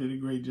 XM, y'all did a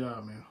great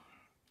job, man.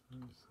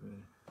 Let's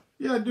see.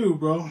 Yeah, I do,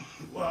 bro.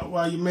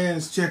 While your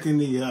man's checking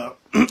the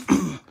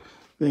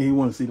thing, he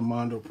want to see the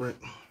Mondo print.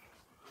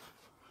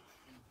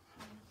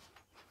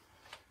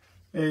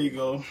 There you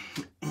go.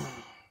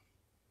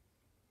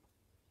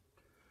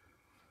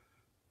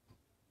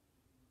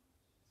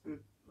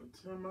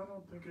 Tim, I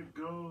don't think it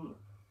goes.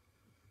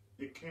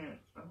 It can't.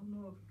 I don't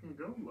know if it can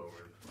go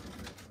lower.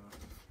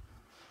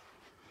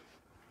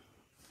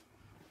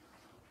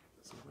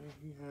 It's the way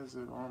he has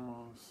it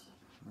almost.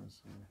 Let's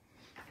see.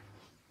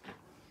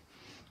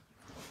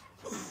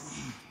 Put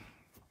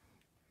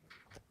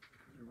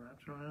it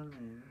right around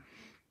there.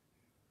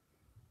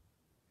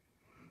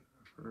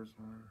 First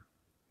one.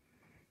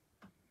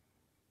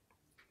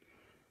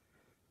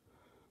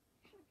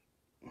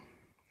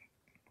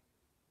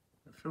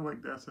 I feel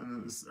like that's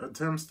in the.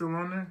 Tim still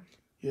on there?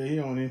 Yeah, he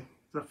on here.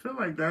 I feel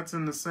like that's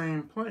in the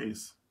same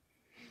place.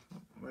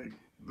 Like,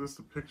 this is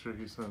the picture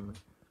he sent me.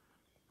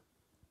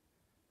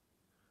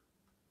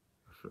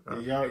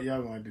 Yeah,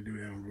 y'all gonna have to do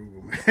that on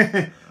Google,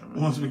 man.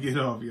 Once we get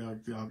off, y'all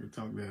can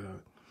talk that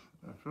up.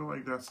 I feel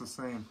like that's the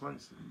same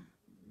place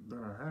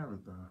that I have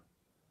it, though.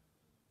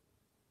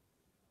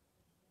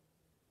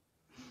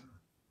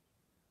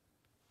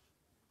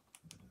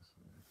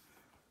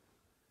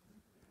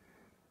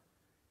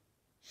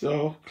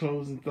 So,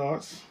 closing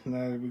thoughts.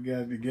 Now that we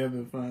got it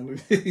together finally.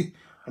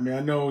 I mean,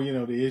 I know,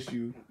 the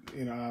issue,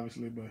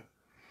 obviously, but.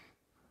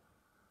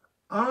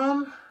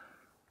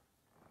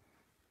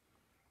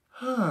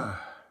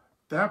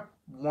 That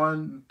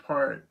one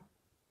part,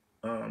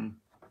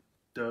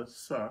 does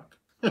suck.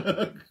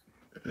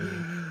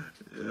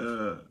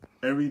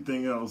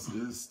 Everything else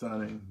is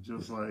stunning,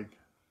 just like.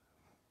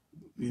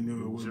 You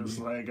knew it would Just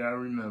be. like I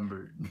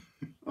remembered.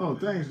 Oh,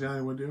 thanks,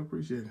 Johnny. Well, do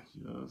appreciate it.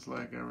 Just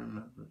like I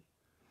remembered.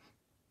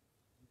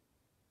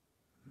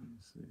 Let me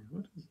see.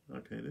 What is...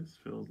 Okay, this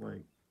feels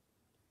like...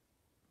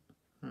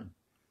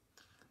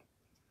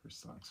 Her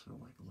socks feel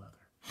like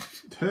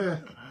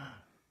leather.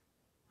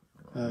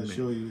 I'll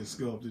show you the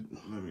sculpted.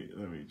 Let me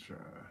try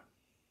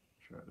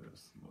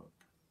this. Look.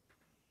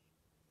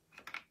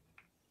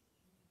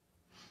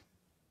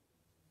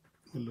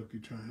 What look you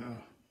trying? Oh.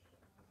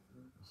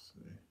 Let's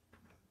see.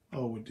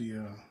 Oh, with the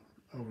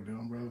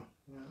umbrella.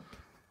 Yeah.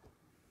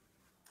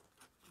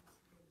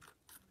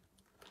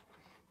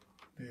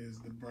 There's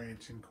the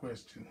branch in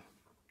question.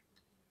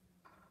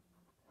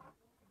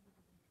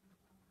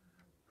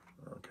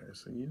 Okay,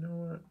 so you know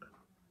what?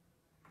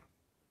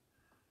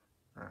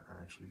 I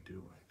actually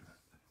do like that.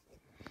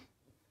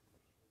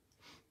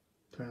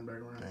 Turn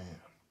back around.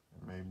 Damn.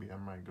 Maybe I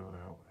might go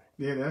that way.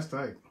 Yeah, that's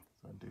tight.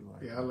 I do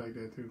like Yeah, that. I like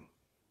that too.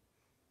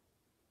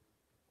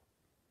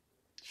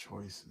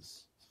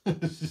 Choices.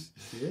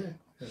 Yeah,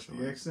 that's the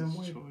XM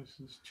way.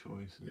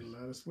 Choices. Get a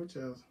lot of switch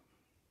outs.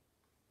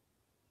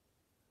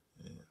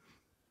 Yeah.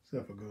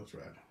 Except for Ghost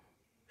Rider.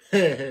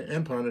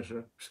 And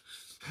Punisher.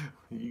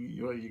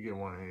 you get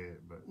one head,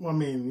 but Well, I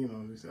mean, you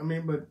know,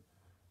 but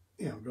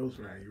you know, Ghost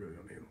Rider, you really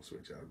don't need no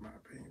switch out, in my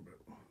opinion.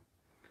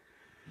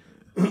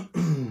 But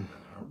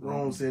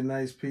Ron said,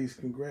 "Nice piece,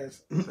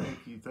 congrats."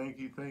 Thank you.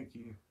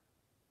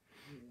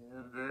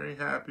 Yeah, very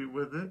happy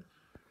with it.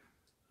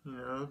 You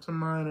know, some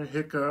minor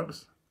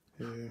hiccups.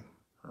 Yeah.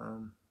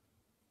 And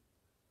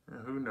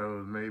who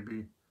knows?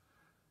 Maybe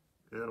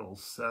it'll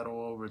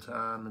settle over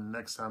time, and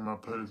next time I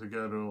put it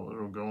together,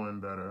 it'll go in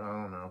better.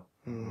 I don't know.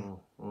 Mm.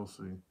 We'll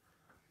see.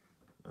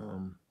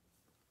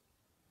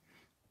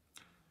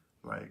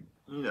 Like,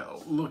 you know,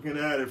 looking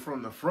at it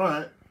from the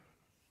front,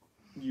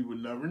 you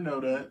would never know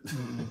that.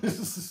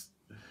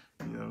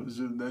 You know,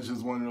 that's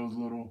just one of those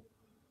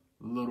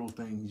little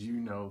things, you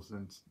know,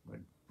 since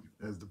like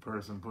as the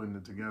person putting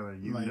it together,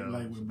 you know,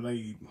 like with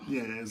Blade.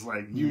 Yeah, it's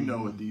like you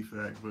know a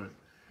defect, but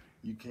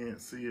you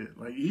can't see it.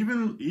 Like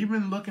even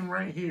looking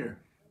right here,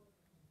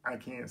 I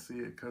can't see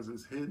it because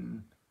it's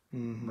hidden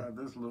by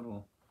this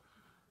little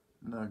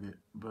nugget.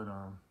 But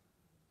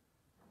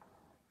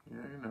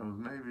yeah, you know,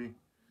 maybe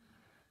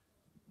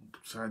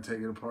try to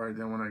take it apart.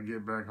 Then when I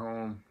get back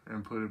home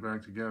and put it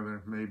back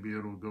together, maybe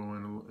it'll go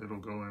in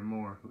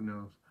more. Who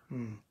knows?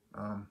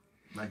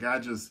 Like I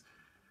just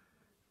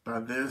by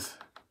this,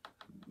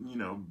 you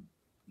know,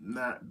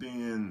 not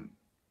being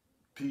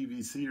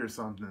PVC or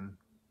something,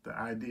 the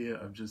idea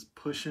of just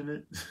pushing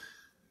it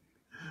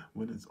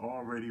when it's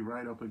already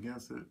right up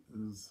against it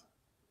is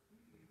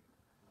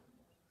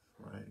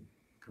like,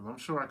 because I'm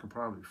sure I could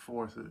probably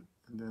force it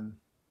and then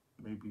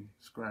maybe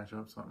scratch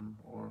up something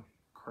or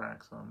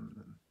crack something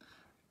and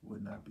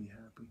would not be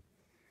happy.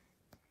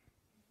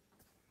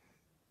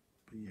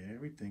 But yeah,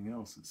 everything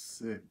else is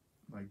sick.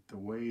 Like the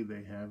way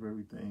they have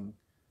everything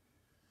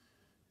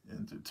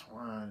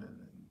intertwined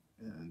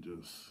and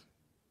just,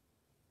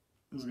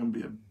 it's gonna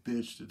be a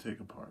bitch to take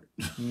apart.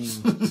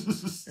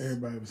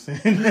 Everybody was saying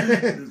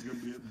that. It's gonna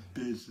be a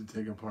bitch to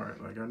take apart.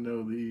 Like I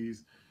know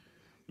these,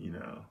 you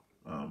know,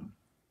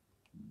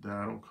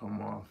 that'll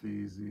come off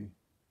easy.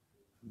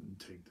 And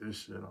take this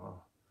shit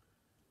off,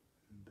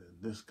 and then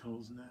this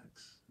goes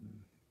next.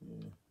 And,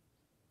 yeah,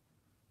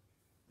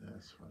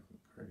 that's fucking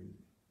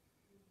crazy.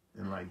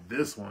 And like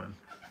this one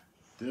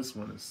is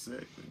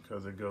sick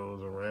because it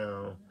goes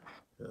around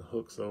and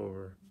hooks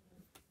over.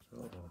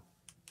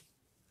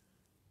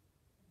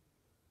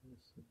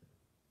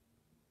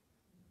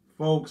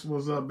 Folks,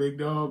 what's up, big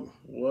dog?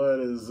 What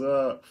is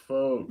up,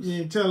 folks? You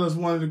didn't tell us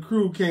one of the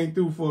crew came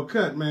through for a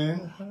cut,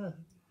 man. Yeah, man.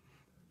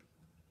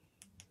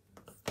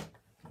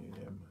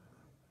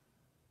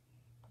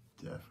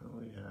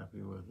 Definitely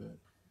happy with it.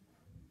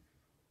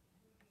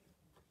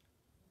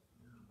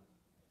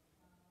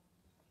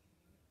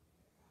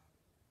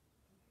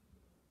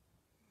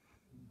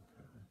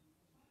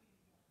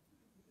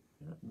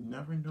 Okay. You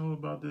never know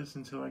about this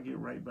until I get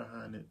right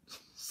behind it.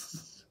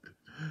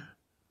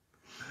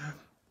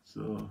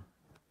 So,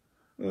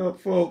 well,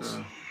 folks,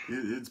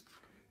 it's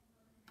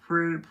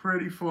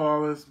pretty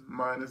flawless,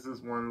 minus this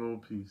one little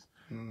piece.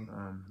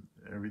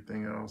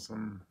 Everything else,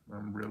 I'm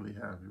really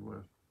happy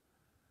with.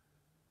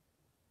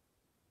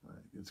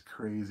 Like it's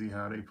crazy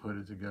how they put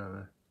it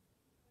together.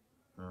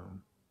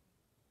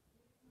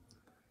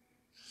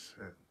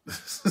 Shit.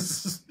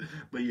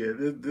 But yeah,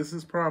 this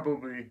is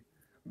probably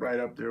right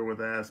up there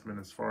with Aspen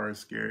as far as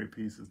scary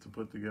pieces to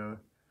put together.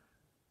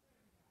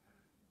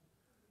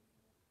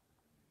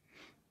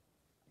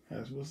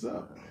 That's what's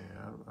up.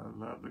 Yeah, I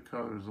love the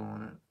colors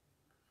on it.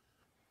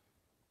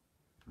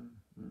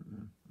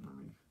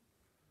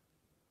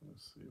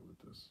 Let's see what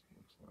this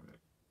looks like.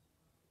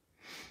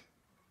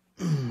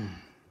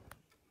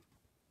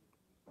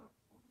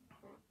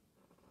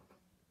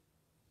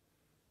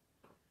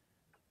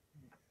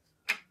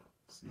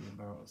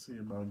 See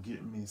about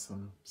getting me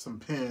some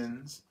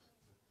pins.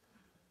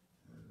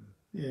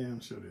 Yeah, I'm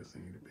sure they'll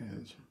send you the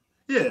pins.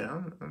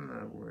 Yeah, I'm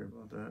not worried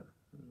about that.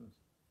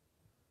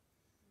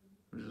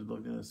 We're just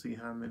looking to see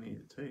how many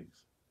it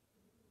takes.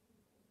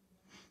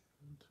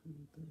 1,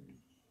 2, 3,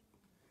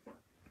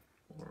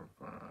 4,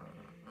 5,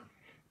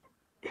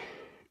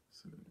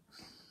 6.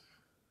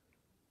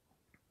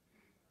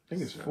 I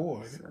think it's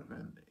 4.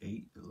 7,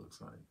 8. It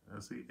looks like I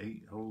see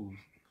 8 holes,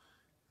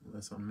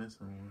 unless I'm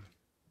missing one.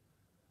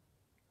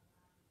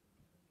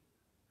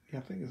 Yeah,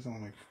 I think it's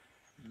only.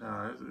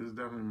 No, it's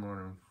definitely more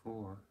than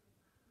 4.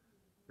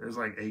 There's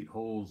like 8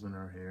 holes in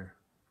her hair.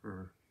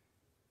 For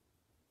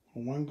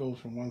One goes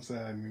from one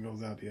side and it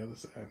goes out the other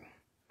side.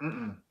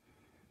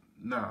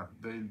 Nah,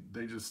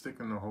 they just stick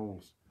in the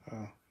holes.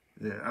 Oh.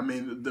 Yeah, I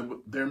mean,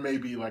 there may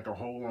be like a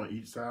hole on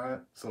each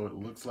side, so it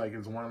looks like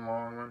it's one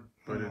long one,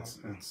 but it's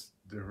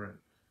different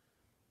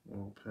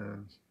little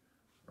pins.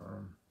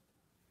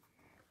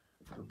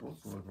 The book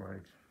look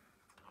like,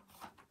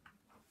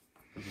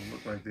 does it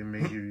look like they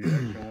may give you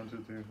extra 1,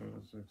 2, 3, 4,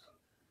 6?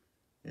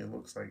 It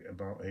looks like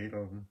about 8 of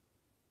them.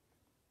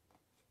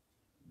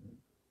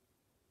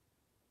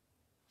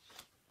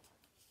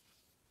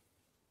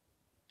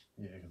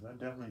 Yeah, because I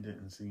definitely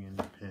didn't see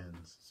any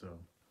pins, so.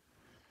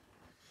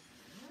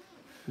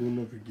 We'll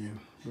look again.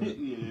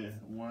 Yeah,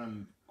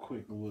 one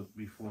quick look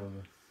before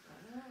the.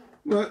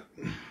 But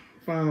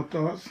final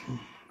thoughts.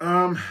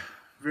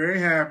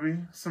 Very happy.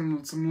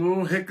 Some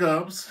little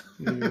hiccups.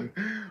 Yeah.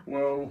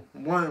 well,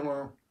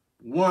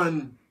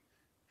 one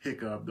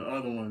hiccup. The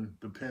other one,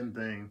 the pen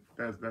thing,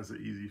 that's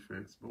an easy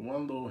fix. But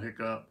one little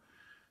hiccup,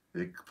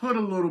 they put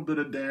a little bit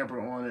of damper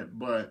on it,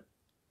 but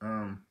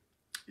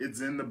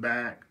it's in the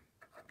back.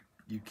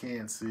 You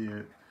can't see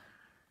it.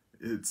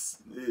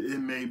 It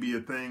may be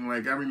a thing.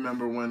 Like I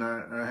remember when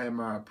I had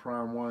my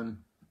Prime 1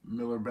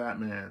 Miller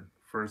Batman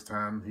first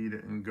time, he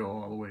didn't go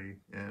all the way,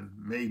 and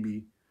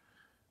maybe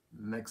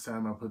next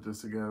time I put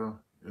this together,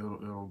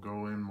 it'll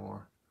go in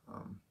more.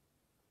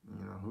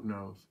 You know, who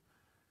knows?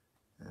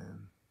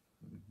 And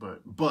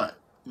but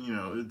you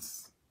know,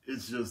 it's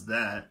just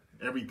that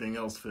everything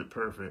else fit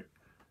perfect.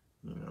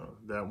 You know,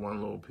 that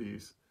one little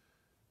piece,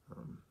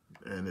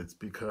 and it's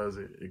because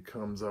it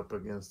comes up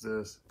against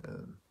this,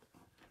 and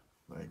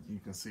like you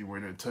can see where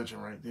they're touching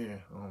right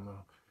there. I don't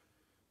know.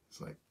 It's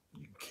like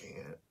you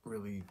can't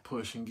really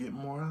push and get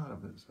more out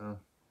of it. So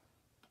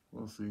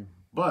we'll see.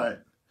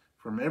 But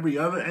from every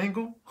other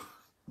angle,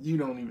 you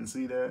don't even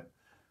see that.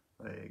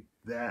 Like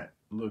that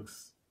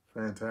looks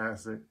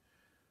fantastic.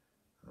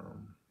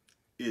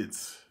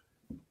 It's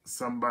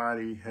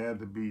somebody had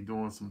to be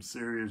doing some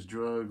serious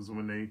drugs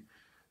when they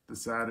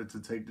decided to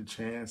take the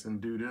chance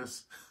and do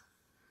this,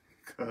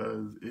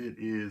 because it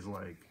is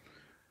like.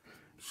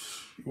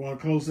 You want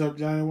a close up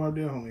Johnny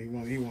Waddell? He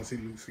want to see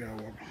Luke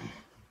Skywalker.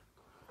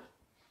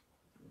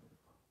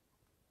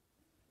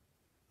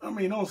 I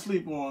mean, don't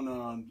sleep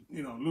on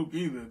Luke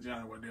either,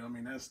 Johnny Waddell. I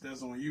mean,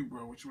 that's on you,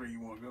 bro. Which way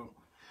you want to go?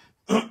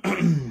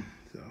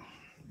 So.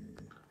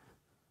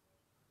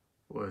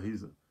 Well, he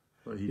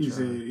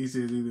said he's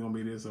either gonna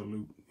be this or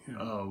Luke. You know.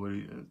 Oh,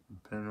 well,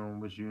 depending on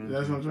what you into.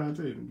 That's what I'm trying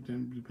to tell you.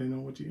 Depending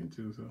on what you're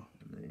into. So.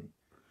 I mean,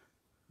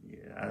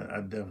 yeah,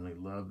 I definitely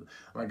loved it.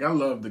 Like, I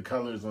loved the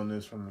colors on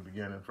this from the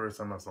beginning. First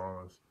time I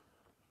saw this,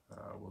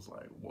 I was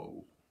like,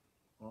 whoa.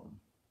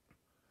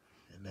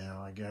 And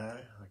now I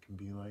can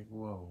be like,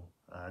 whoa.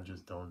 I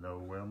just don't know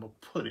where I'm going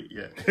to put it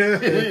yet.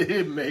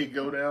 It may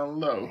go down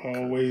low.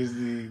 Always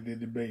the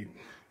debate.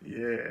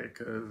 Yeah,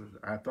 because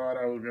I thought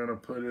I was going to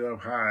put it up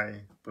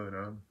high. But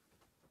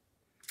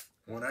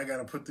when I got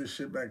to put this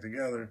shit back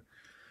together,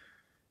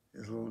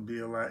 it's going to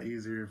be a lot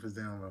easier if it's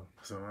down low.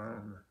 So I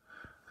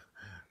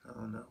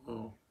don't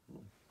know.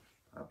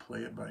 I'll play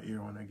it by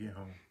ear when I get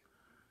home.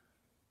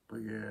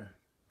 But yeah,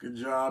 good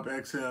job,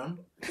 XM.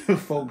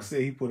 Folks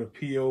say he put a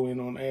PO in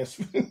on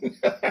Aspen.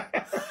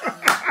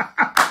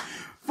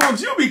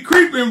 Folks, you be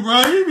creeping,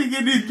 bro. You be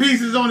getting these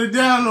pieces on the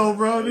down low,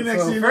 bro. The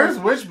next first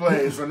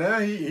Witchblade, so now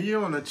he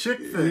on the chick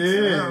fix.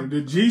 Yeah,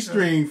 the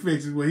G-string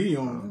fix is what he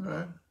on.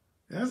 Okay.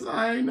 That's all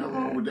right. Ain't nothing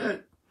wrong with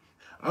that.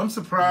 I'm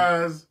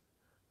surprised.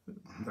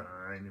 Nah,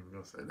 I ain't even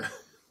gonna say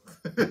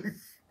that.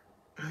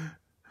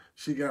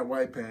 She got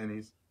white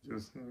panties,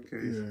 just in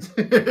case.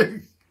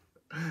 Yeah.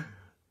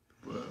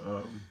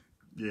 But,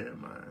 yeah,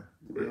 man.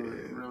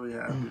 Really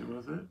happy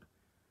with it.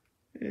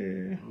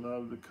 Yeah.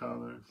 Love the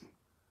colors.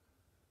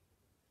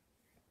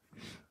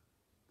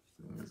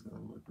 This thing is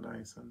going to look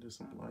nice under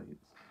some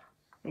lights.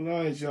 Well,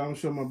 all right, y'all. I'm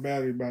sure my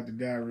battery about to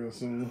die real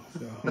soon.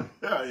 So.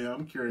 Yeah,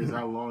 I'm curious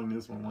how long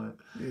this one went.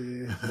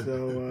 Yeah,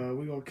 so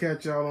we're going to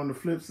catch y'all on the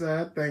flip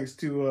side. Thanks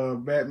to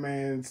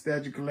Batman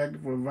Statue Collector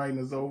for inviting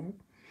us over.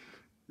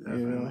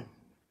 Definitely.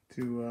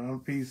 To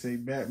unpiece a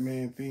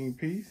Batman themed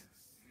piece.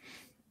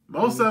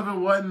 Most of it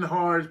wasn't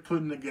hard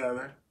putting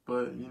together,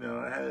 but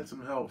I had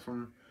some help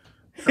from.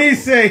 He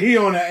said he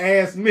on an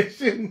ass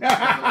mission.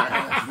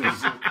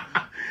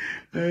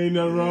 There ain't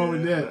nothing wrong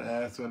with that.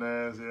 Ass on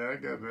ass, yeah, I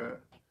got that.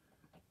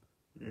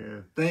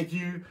 Yeah, thank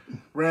you,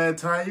 Rad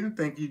Titan.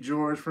 Thank you,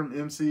 George from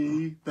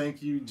MCE.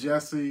 Thank you,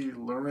 Jesse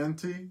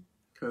Laurenti,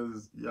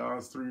 because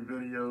y'all's 3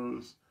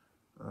 videos,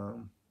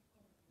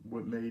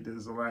 what made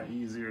this a lot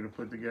easier to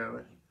put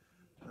together.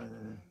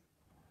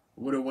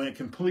 Would have went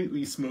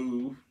completely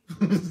smooth,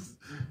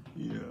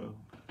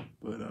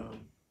 but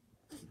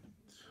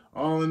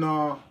all in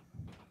all,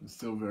 I'm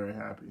still very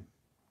happy.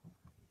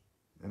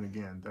 And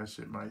again, that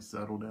shit might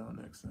settle down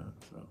next time.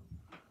 So,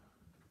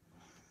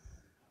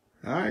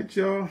 all right,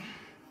 y'all.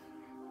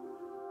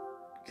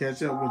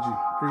 Catch up with you.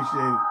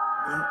 Appreciate it.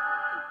 yeah.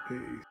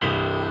 Peace.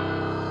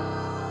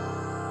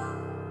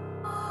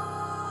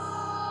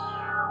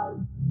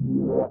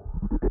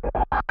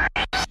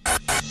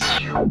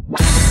 Peace.